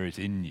Holy Spirit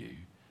in you,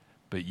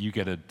 but you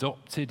get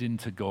adopted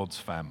into God's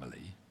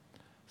family,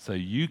 so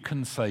you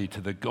can say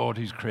to the God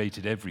who's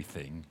created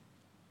everything,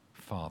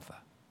 Father,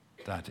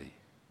 Daddy,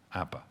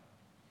 Abba.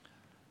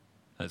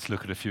 Let's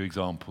look at a few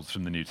examples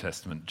from the New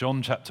Testament.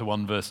 John chapter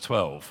 1, verse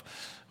 12.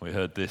 We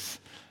heard this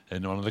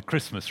in one of the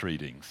Christmas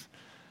readings.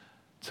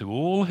 To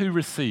all who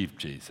received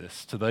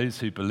Jesus, to those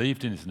who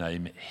believed in his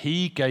name,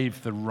 he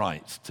gave the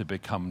right to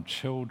become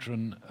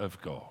children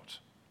of God.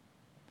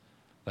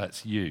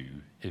 That's you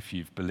if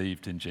you've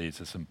believed in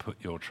Jesus and put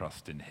your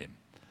trust in him.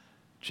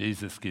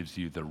 Jesus gives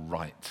you the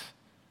right.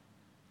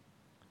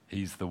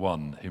 He's the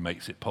one who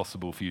makes it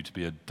possible for you to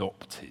be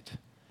adopted.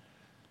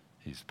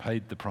 He's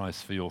paid the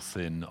price for your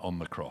sin on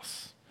the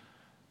cross.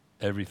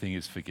 Everything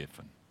is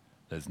forgiven.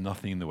 There's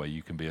nothing in the way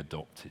you can be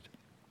adopted.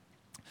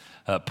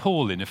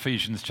 Paul in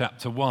Ephesians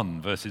chapter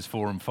 1, verses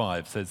 4 and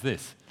 5 says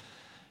this.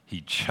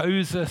 He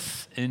chose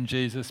us in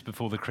Jesus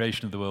before the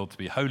creation of the world to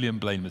be holy and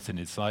blameless in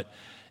his sight.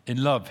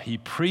 In love, he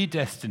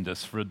predestined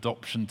us for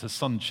adoption to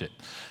sonship.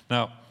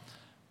 Now,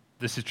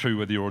 this is true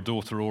whether you're a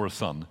daughter or a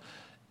son.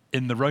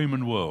 In the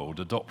Roman world,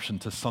 adoption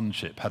to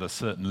sonship had a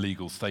certain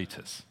legal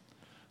status.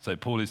 So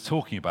Paul is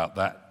talking about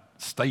that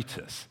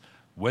status.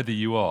 Whether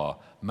you are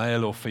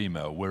male or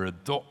female, we're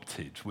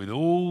adopted with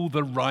all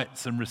the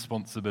rights and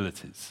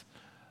responsibilities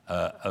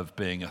of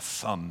being a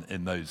son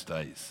in those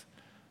days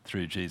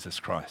through Jesus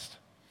Christ.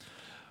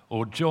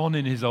 Or John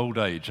in his old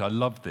age, I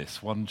love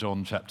this, 1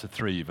 John chapter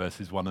 3,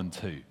 verses 1 and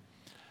 2.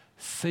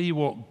 See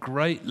what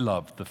great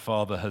love the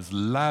Father has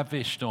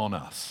lavished on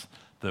us,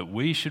 that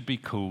we should be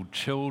called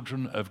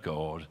children of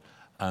God,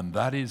 and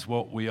that is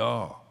what we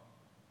are.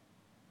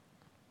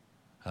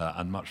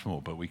 And much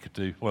more, but we could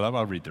do, well,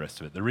 I'll read the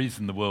rest of it. The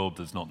reason the world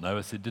does not know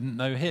us, it didn't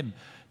know him.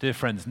 Dear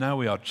friends, now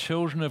we are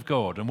children of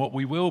God, and what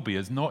we will be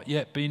has not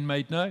yet been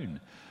made known.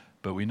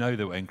 But we know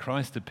that when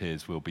Christ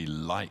appears, we'll be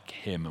like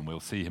him, and we'll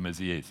see him as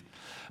he is.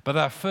 But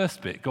that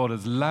first bit, God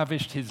has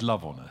lavished his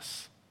love on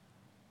us,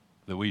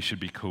 that we should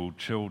be called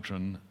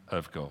children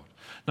of God.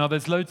 Now,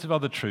 there's loads of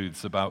other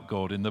truths about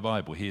God in the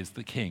Bible. He is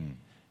the king.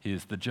 He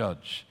is the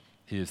judge.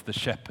 He is the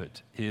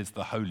shepherd. He is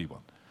the Holy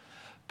One.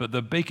 But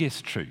the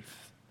biggest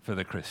truth for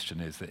the Christian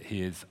is that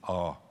he is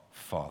our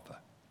Father,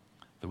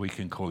 that we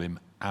can call him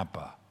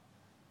Abba,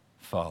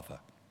 Father.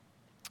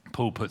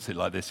 Paul puts it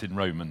like this in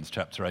Romans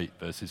chapter 8,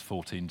 verses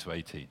 14 to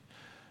 18.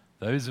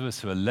 Those of us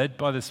who are led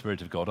by the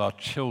Spirit of God are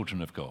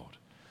children of God.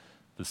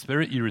 The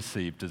Spirit you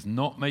received does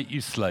not make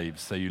you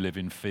slaves so you live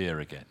in fear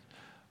again.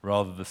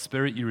 Rather, the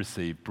Spirit you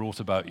received brought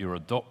about your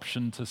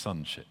adoption to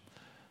sonship.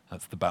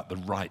 That's about the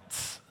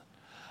rights.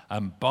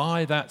 And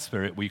by that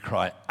Spirit we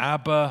cry,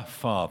 Abba,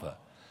 Father.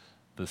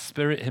 The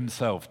Spirit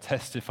himself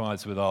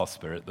testifies with our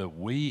spirit that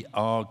we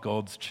are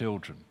God's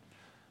children.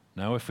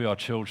 Now, if we are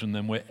children,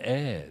 then we're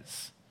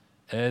heirs,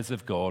 heirs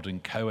of God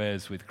and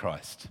co-heirs with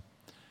Christ.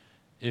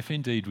 If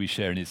indeed we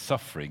share in his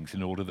sufferings,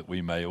 in order that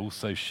we may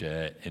also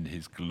share in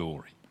his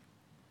glory.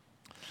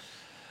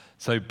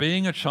 So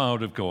being a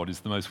child of God is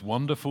the most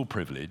wonderful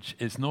privilege.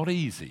 It's not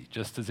easy,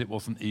 just as it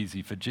wasn't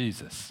easy for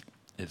Jesus.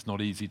 It's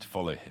not easy to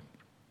follow him.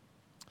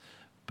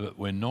 But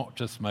we're not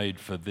just made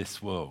for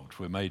this world.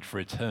 We're made for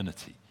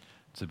eternity,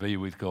 to be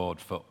with God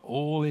for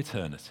all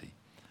eternity.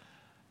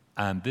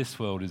 And this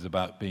world is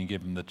about being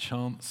given the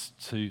chance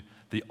to,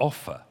 the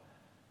offer.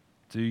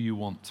 Do you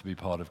want to be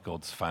part of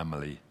God's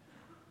family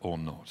or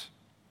not?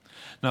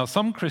 Now,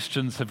 some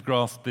Christians have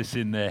grasped this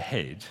in their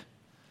head,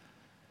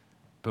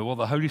 but what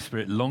the Holy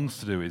Spirit longs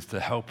to do is to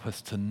help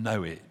us to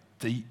know it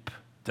deep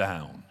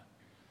down.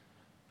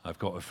 I've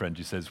got a friend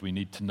who says we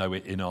need to know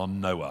it in our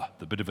knower,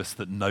 the bit of us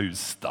that knows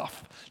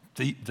stuff,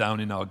 deep down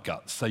in our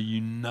guts, so you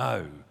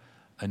know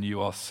and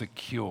you are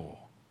secure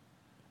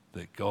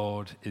that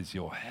God is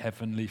your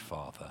heavenly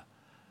Father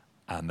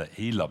and that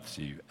he loves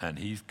you and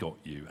he's got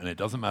you. And it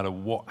doesn't matter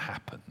what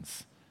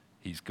happens,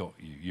 he's got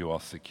you. You are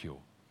secure.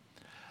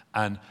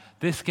 And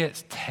this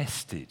gets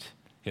tested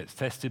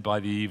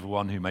by the evil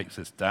one who makes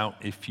us doubt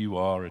if you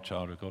are a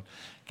child of God,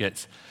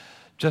 gets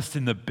just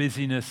in the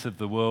busyness of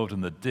the world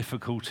and the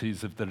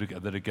difficulties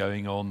that are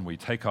going on, we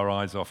take our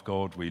eyes off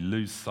God, we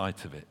lose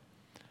sight of it.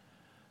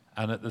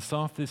 And at the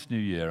start of this new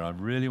year, I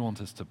really want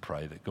us to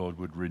pray that God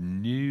would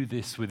renew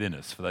this within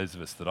us. For those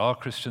of us that are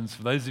Christians,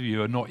 for those of you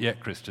who are not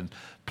yet Christians,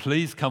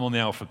 please come on the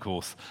Alpha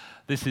course.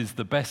 This is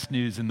the best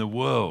news in the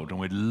world, and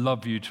we'd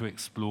love you to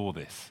explore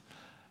this,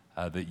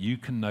 that you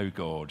can know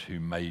God who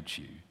made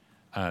you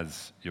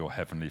as your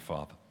heavenly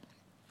Father.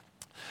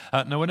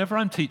 Now, whenever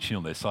I'm teaching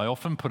on this, I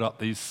often put up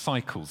these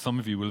cycles. Some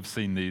of you will have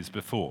seen these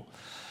before.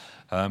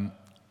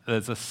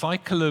 There's a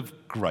cycle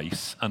of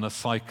grace and a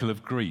cycle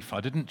of grief.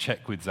 I didn't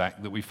check with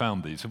Zach that we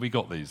found these. Have we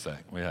got these,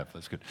 Zach? We have.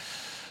 That's good.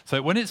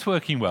 So when it's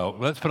working well,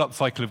 let's put up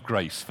cycle of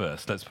grace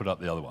first. Let's put up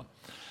the other one.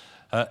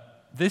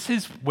 This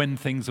is when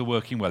things are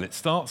working well. It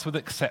starts with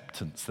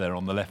acceptance there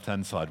on the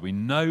left-hand side. We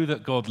know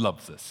that God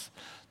loves us.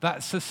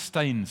 That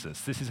sustains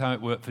us. This is how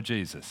it worked for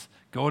Jesus.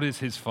 God is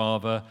his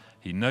Father.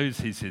 He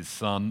knows he's his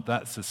Son.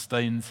 That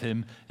sustains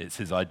him. It's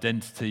his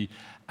identity.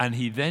 And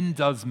he then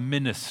does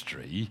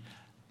ministry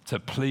to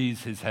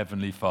please his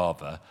heavenly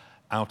Father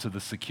out of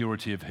the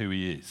security of who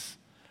he is.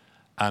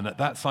 And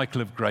that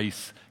cycle of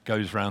grace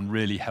goes round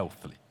really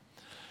healthily.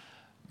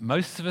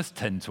 Most of us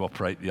tend to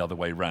operate the other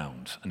way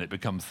round, and it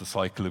becomes the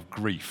cycle of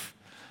grief.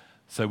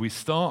 So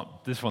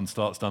this one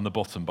starts down the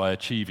bottom by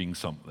achieving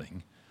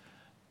something,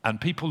 and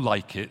people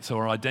like it, so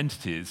our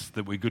identity is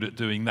that we're good at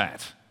doing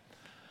that.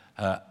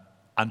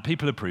 And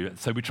people approve it,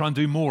 so we try and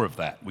do more of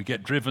that. We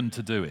get driven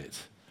to do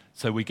it,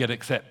 so we get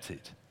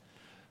accepted.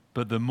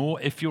 But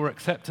if your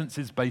acceptance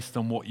is based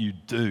on what you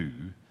do,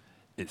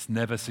 it's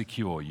never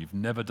secure. You've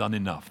never done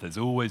enough. There's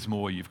always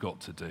more you've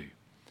got to do.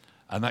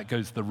 And that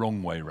goes the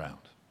wrong way round.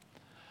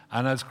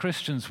 And as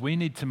Christians, we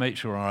need to make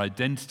sure our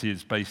identity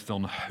is based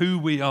on who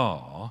we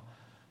are,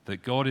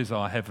 that God is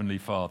our heavenly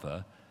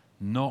Father,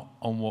 not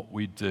on what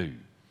we do.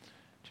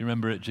 Do you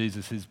remember at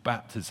Jesus'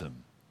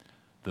 baptism?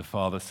 The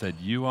Father said,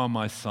 "You are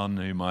my Son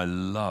whom I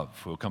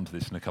love." We'll come to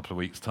this in a couple of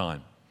weeks'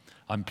 time.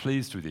 I'm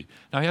pleased with you.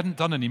 Now, he hadn't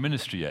done any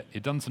ministry yet.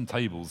 He'd done some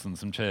tables and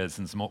some chairs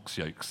and some ox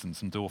yokes and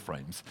some door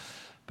frames,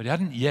 but he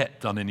hadn't yet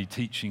done any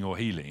teaching or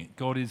healing.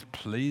 God is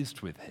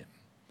pleased with him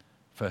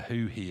for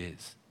who he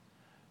is.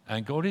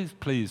 And God is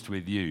pleased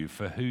with you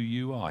for who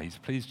you are. He's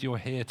pleased you're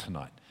here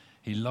tonight.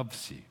 He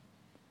loves you.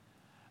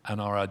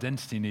 And our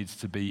identity needs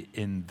to be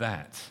in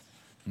that,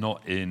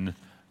 not in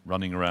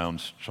running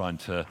around trying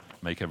to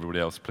make everybody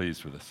else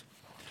pleased with us.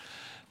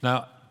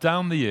 Now,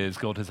 down the years,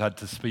 God has had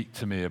to speak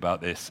to me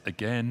about this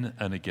again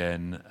and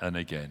again and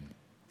again.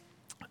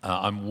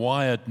 I'm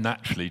wired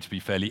naturally to be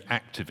fairly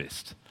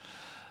activist.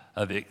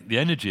 The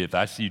energy of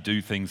that, you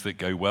do things that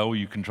go well,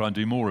 you can try and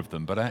do more of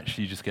them, but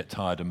actually you just get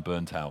tired and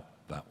burnt out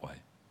that way.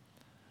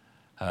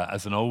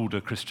 As an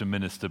older Christian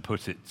minister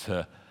put it,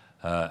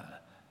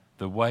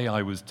 the way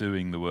I was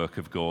doing the work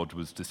of God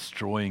was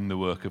destroying the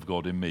work of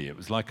God in me. It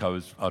was like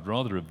I'd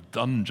rather have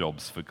done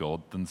jobs for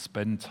God than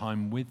spend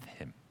time with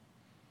him.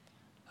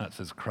 That's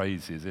as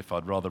crazy as if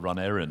I'd rather run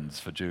errands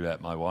for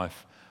Juliet, my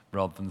wife,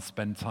 rather than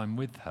spend time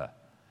with her.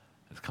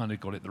 It's kind of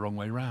got it the wrong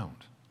way round.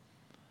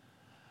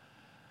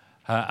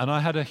 And I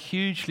had a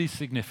hugely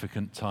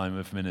significant time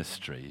of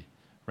ministry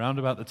round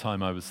about the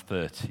time I was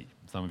 30.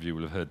 Some of you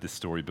will have heard this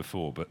story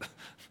before, but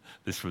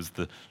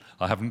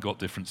I haven't got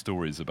different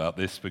stories about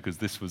this because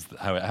this was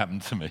how it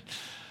happened to me.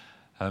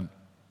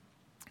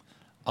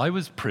 I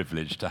was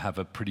privileged to have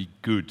a pretty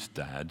good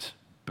dad,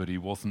 but he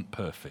wasn't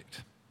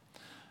perfect.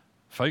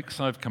 Folks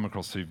I've come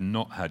across who've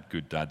not had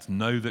good dads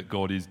know that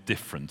God is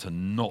different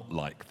and not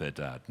like their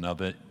dad. Now,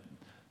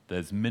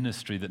 there's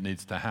ministry that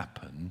needs to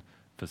happen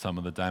for some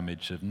of the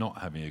damage of not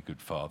having a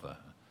good father,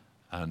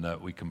 and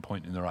we can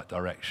point in the right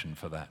direction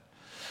for that.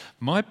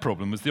 My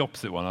problem was the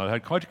opposite one. I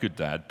had quite a good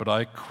dad, but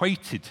I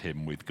equated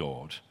him with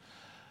God,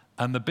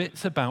 and the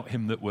bits about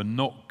him that were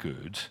not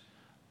good,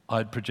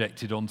 I'd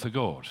projected onto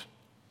God.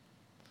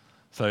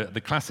 So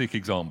the classic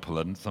example,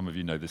 and some of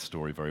you know this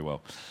story very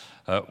well,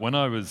 when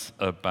I was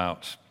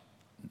about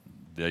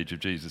the age of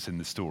Jesus in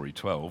this story,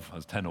 12, I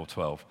was 10 or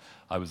 12,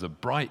 I was a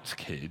bright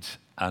kid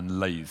and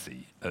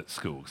lazy at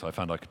school. So I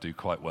found I could do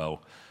quite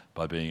well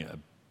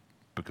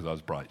because I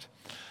was bright.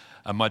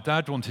 And my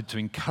dad wanted to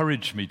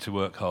encourage me to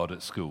work hard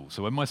at school.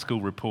 So when my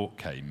school report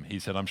came, he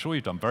said, "I'm sure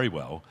you've done very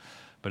well,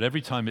 but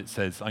every time it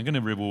says, I'm going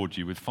to reward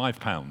you with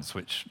 £5,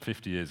 which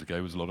 50 years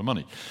ago was a lot of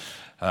money.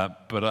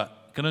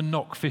 But going to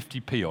knock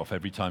 50p off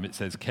every time it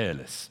says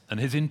careless. And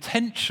his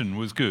intention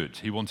was good.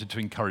 He wanted to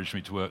encourage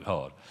me to work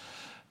hard.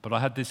 But I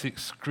had this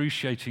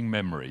excruciating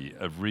memory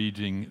of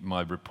reading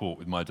my report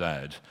with my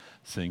dad,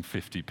 seeing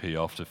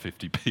 50p after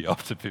 50p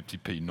after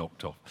 50p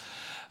knocked off.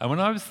 And when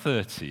I was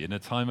 30, in a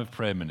time of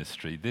prayer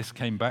ministry, this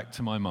came back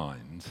to my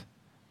mind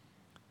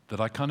that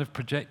I kind of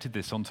projected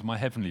this onto my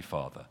Heavenly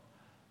Father.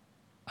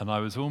 And I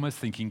was almost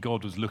thinking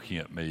God was looking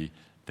at me,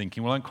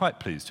 thinking, well, I'm quite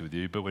pleased with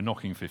you, but we're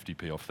knocking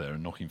 50p off there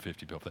and knocking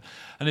 50p off there.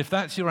 And if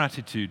that's your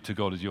attitude to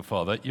God as your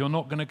Father, you're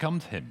not going to come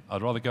to him.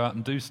 I'd rather go out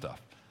and do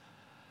stuff.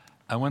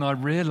 And when I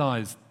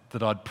realized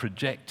that I'd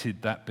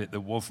projected that bit that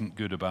wasn't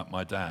good about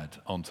my dad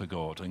onto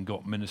God and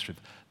got ministry,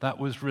 that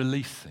was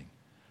releasing.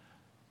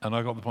 And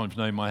I got the point of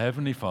knowing my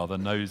Heavenly Father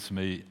knows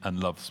me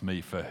and loves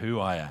me for who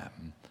I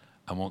am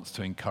and wants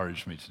to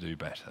encourage me to do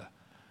better.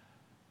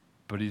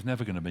 But he's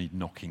never going to be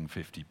knocking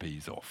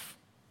 50p's off.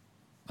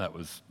 That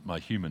was my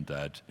human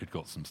dad who'd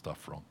got some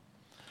stuff wrong.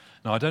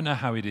 Now, I don't know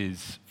how it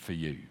is for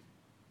you.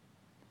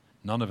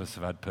 None of us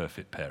have had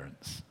perfect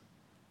parents.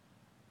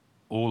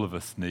 All of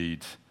us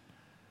need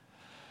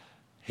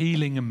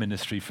healing and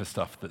ministry for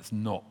stuff that's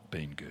not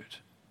been good.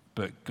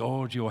 But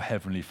God, your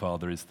Heavenly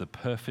Father, is the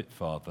perfect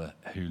Father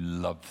who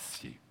loves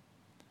you.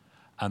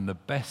 And the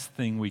best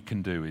thing we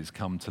can do is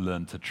come to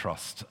learn to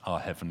trust our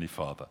Heavenly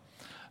Father.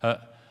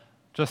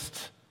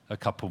 Just a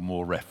couple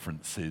more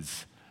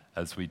references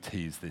as we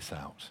tease this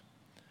out.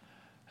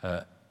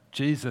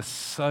 Jesus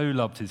so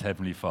loved his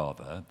Heavenly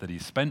Father that he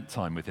spent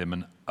time with him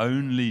and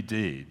only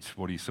did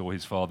what he saw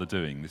his Father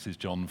doing. This is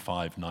John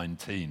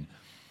 5:19.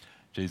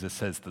 Jesus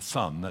says the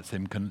Son, that's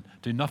him, can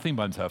do nothing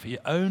by himself. He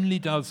only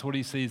does what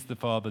he sees the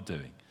Father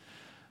doing.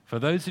 For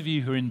those of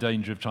you who are in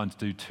danger of trying to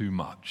do too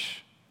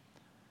much,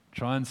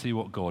 try and see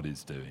what God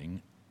is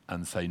doing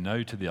and say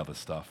no to the other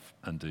stuff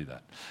and do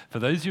that. For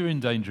those who are in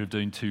danger of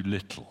doing too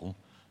little,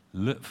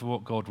 look for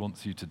what God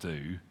wants you to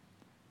do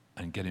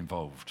and get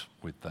involved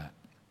with that.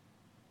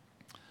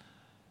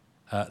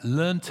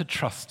 Learn to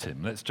trust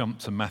him. Let's jump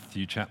to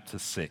Matthew chapter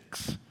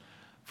 6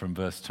 from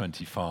verse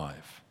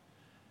 25.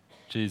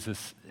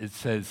 Jesus, it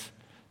says,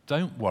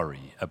 don't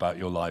worry about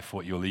your life,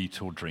 what you'll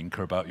eat or drink,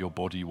 or about your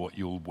body, what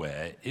you'll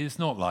wear. Is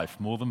not life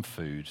more than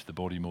food, the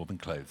body more than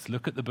clothes?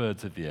 Look at the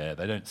birds of the air.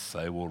 They don't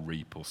sow or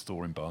reap or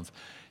store in barns.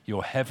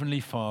 Your Heavenly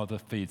Father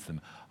feeds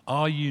them.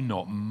 Are you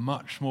not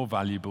much more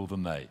valuable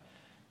than they?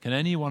 Can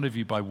any one of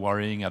you, by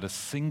worrying, add a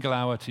single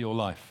hour to your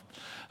life?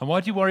 And why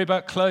do you worry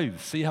about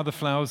clothes? See how the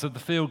flowers of the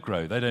field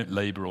grow. They don't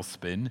labor or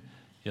spin.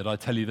 Yet I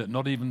tell you that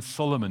not even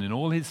Solomon in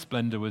all his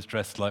splendor was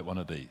dressed like one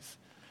of these.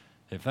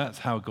 If that's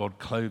how God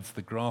clothes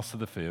the grass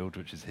of the field,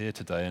 which is here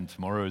today and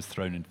tomorrow is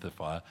thrown into the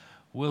fire,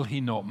 will he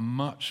not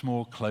much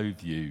more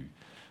clothe you,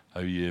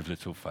 O ye of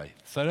little faith?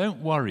 So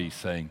don't worry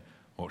saying,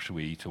 what shall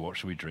we eat, or what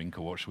shall we drink,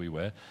 or what shall we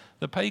wear?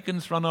 The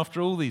pagans run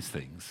after all these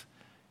things.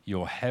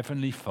 Your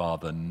Heavenly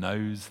Father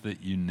knows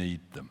that you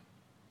need them.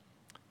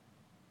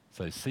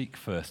 So seek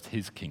first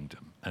his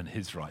kingdom and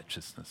his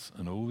righteousness,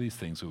 and all these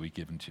things will be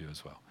given to you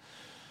as well.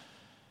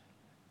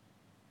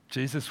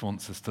 Jesus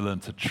wants us to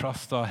learn to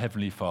trust our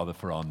Heavenly Father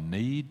for our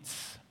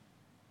needs.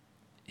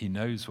 He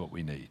knows what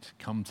we need.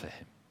 Come to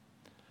him.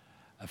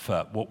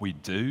 For what we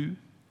do,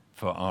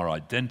 for our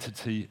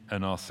identity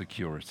and our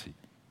security.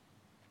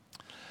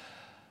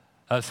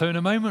 So in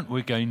a moment,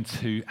 we're going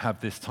to have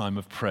this time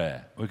of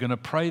prayer. We're going to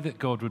pray that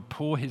God would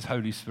pour his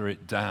Holy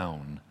Spirit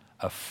down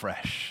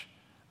afresh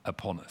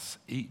upon us,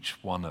 each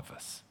one of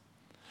us.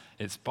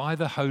 It's by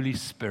the Holy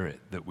Spirit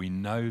that we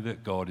know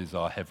that God is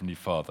our Heavenly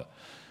Father.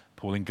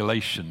 Paul in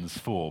Galatians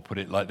 4 put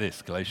it like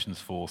this. Galatians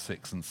 4,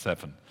 6 and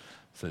 7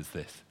 says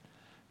this.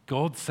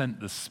 God sent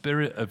the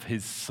Spirit of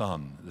his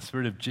Son, the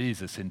Spirit of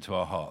Jesus into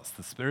our hearts,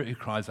 the Spirit who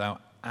cries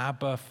out,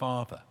 Abba,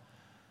 Father.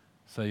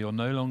 So you're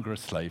no longer a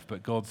slave,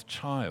 but God's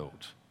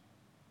child.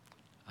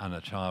 And a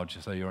child,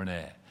 so you're an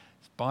heir.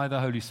 It's by the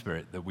Holy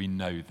Spirit that we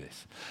know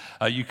this.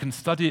 You can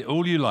study it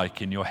all you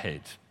like in your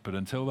head, but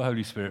until the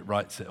Holy Spirit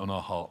writes it on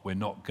our heart, we're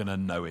not going to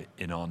know it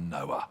in our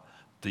knower,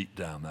 deep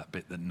down, that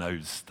bit that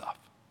knows stuff.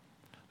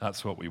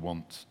 That's what we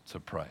want to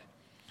pray.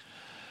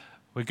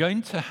 We're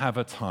going to have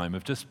a time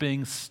of just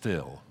being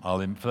still.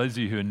 For those of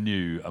you who are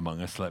new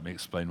among us, let me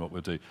explain what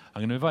we'll do.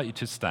 I'm going to invite you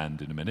to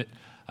stand in a minute,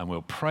 and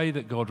we'll pray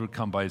that God would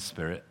come by his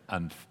Spirit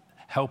and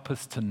help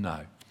us to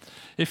know.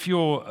 If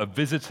you're a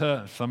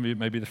visitor, some of you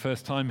may be the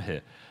first time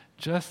here,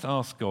 just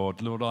ask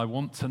God, Lord, I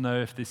want to know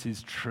if this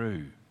is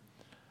true.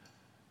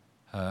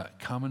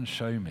 Come and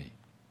show me.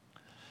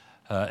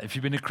 If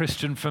you've been a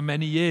Christian for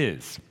many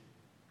years,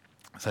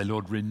 say,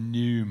 Lord,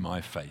 renew my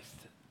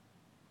faith.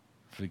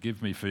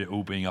 Forgive me for it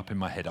all being up in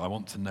my head. I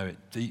want to know it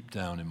deep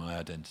down in my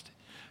identity.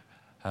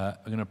 I'm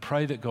going to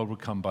pray that God would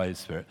come by his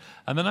Spirit.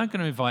 And then I'm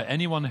going to invite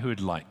anyone who would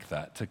like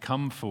that to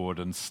come forward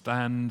and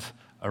stand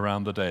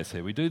around the dais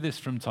here. We do this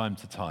from time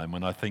to time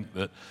when I think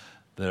that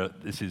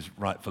this is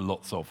right for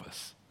lots of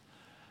us.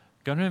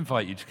 I'm going to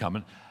invite you to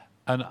come.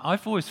 And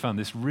I've always found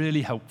this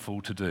really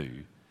helpful to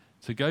do,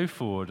 to go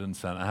forward and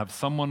stand and have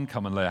someone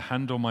come and lay a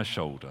hand on my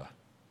shoulder.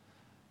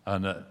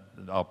 And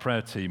our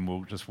prayer team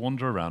will just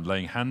wander around,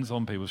 laying hands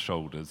on people's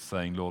shoulders,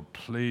 saying, Lord,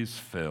 please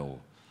fill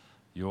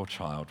your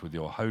child with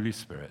your Holy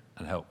Spirit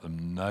and help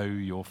them know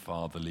your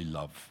fatherly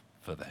love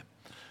for them.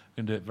 We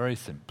can do it very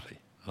simply,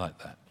 like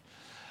that.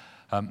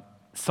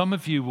 Some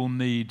of you will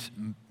need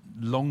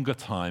longer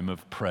time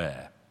of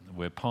prayer.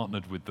 We're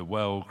partnered with the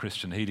Well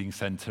Christian Healing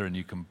Centre, and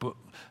you can book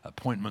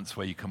appointments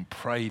where you can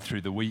pray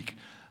through the week,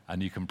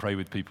 and you can pray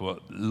with people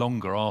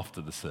longer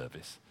after the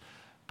service.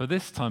 But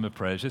this time of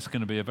prayer is just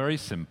going to be a very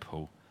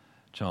simple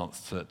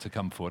chance to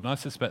come forward. And I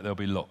suspect there'll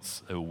be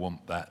lots who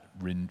want that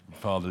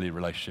fatherly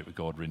relationship with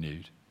God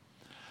renewed.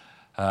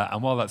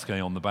 And while that's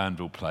going on, the band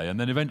will play. And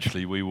then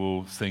eventually we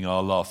will sing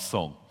our last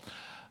song.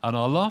 And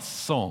our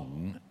last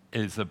song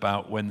is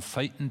about when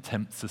Satan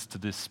tempts us to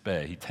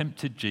despair. He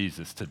tempted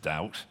Jesus to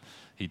doubt.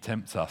 He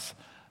tempts us.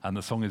 And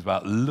the song is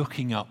about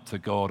looking up to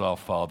God our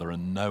Father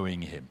and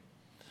knowing him.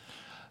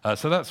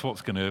 So that's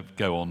what's going to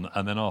go on.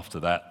 And then after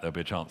that, there'll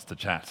be a chance to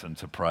chat and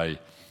to pray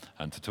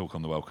and to talk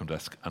on the welcome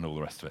desk and all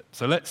the rest of it.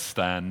 So let's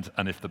stand.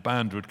 And if the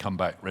band would come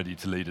back ready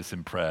to lead us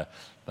in prayer,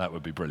 that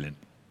would be brilliant.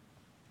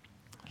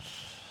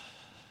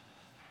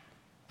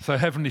 So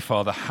Heavenly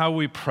Father, how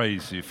we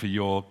praise you for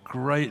your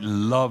great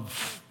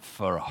love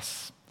for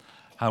us.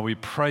 How we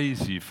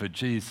praise you for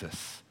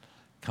Jesus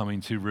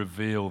coming to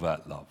reveal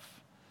that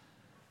love.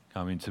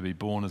 Coming to be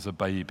born as a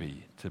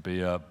baby, to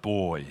be a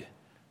boy,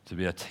 to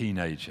be a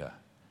teenager,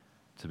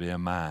 to be a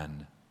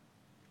man,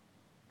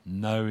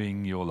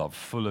 knowing your love,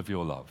 full of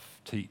your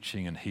love,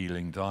 teaching and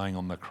healing, dying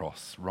on the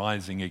cross,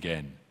 rising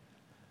again,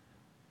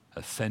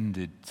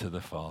 ascended to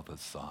the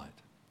Father's side.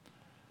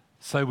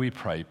 So we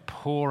pray,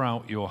 pour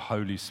out your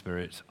Holy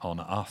Spirit on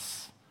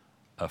us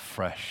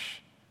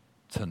afresh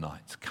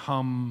tonight.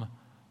 Come,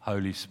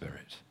 Holy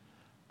Spirit,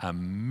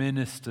 and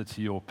minister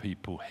to your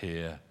people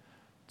here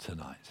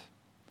tonight.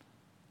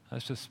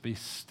 Let's just be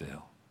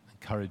still.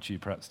 Encourage you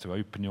perhaps to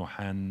open your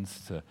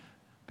hands, to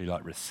be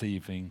like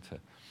receiving, to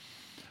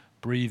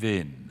breathe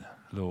in.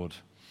 Lord,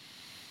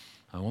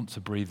 I want to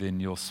breathe in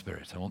your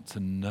Spirit. I want to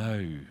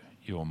know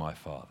you're my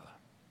Father.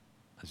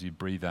 As you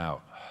breathe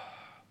out,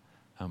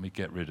 help me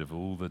get rid of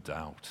all the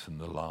doubt and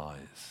the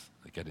lies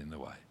that get in the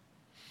way.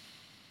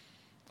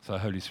 So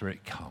Holy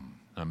Spirit, come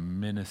and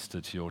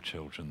minister to your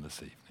children this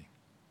evening.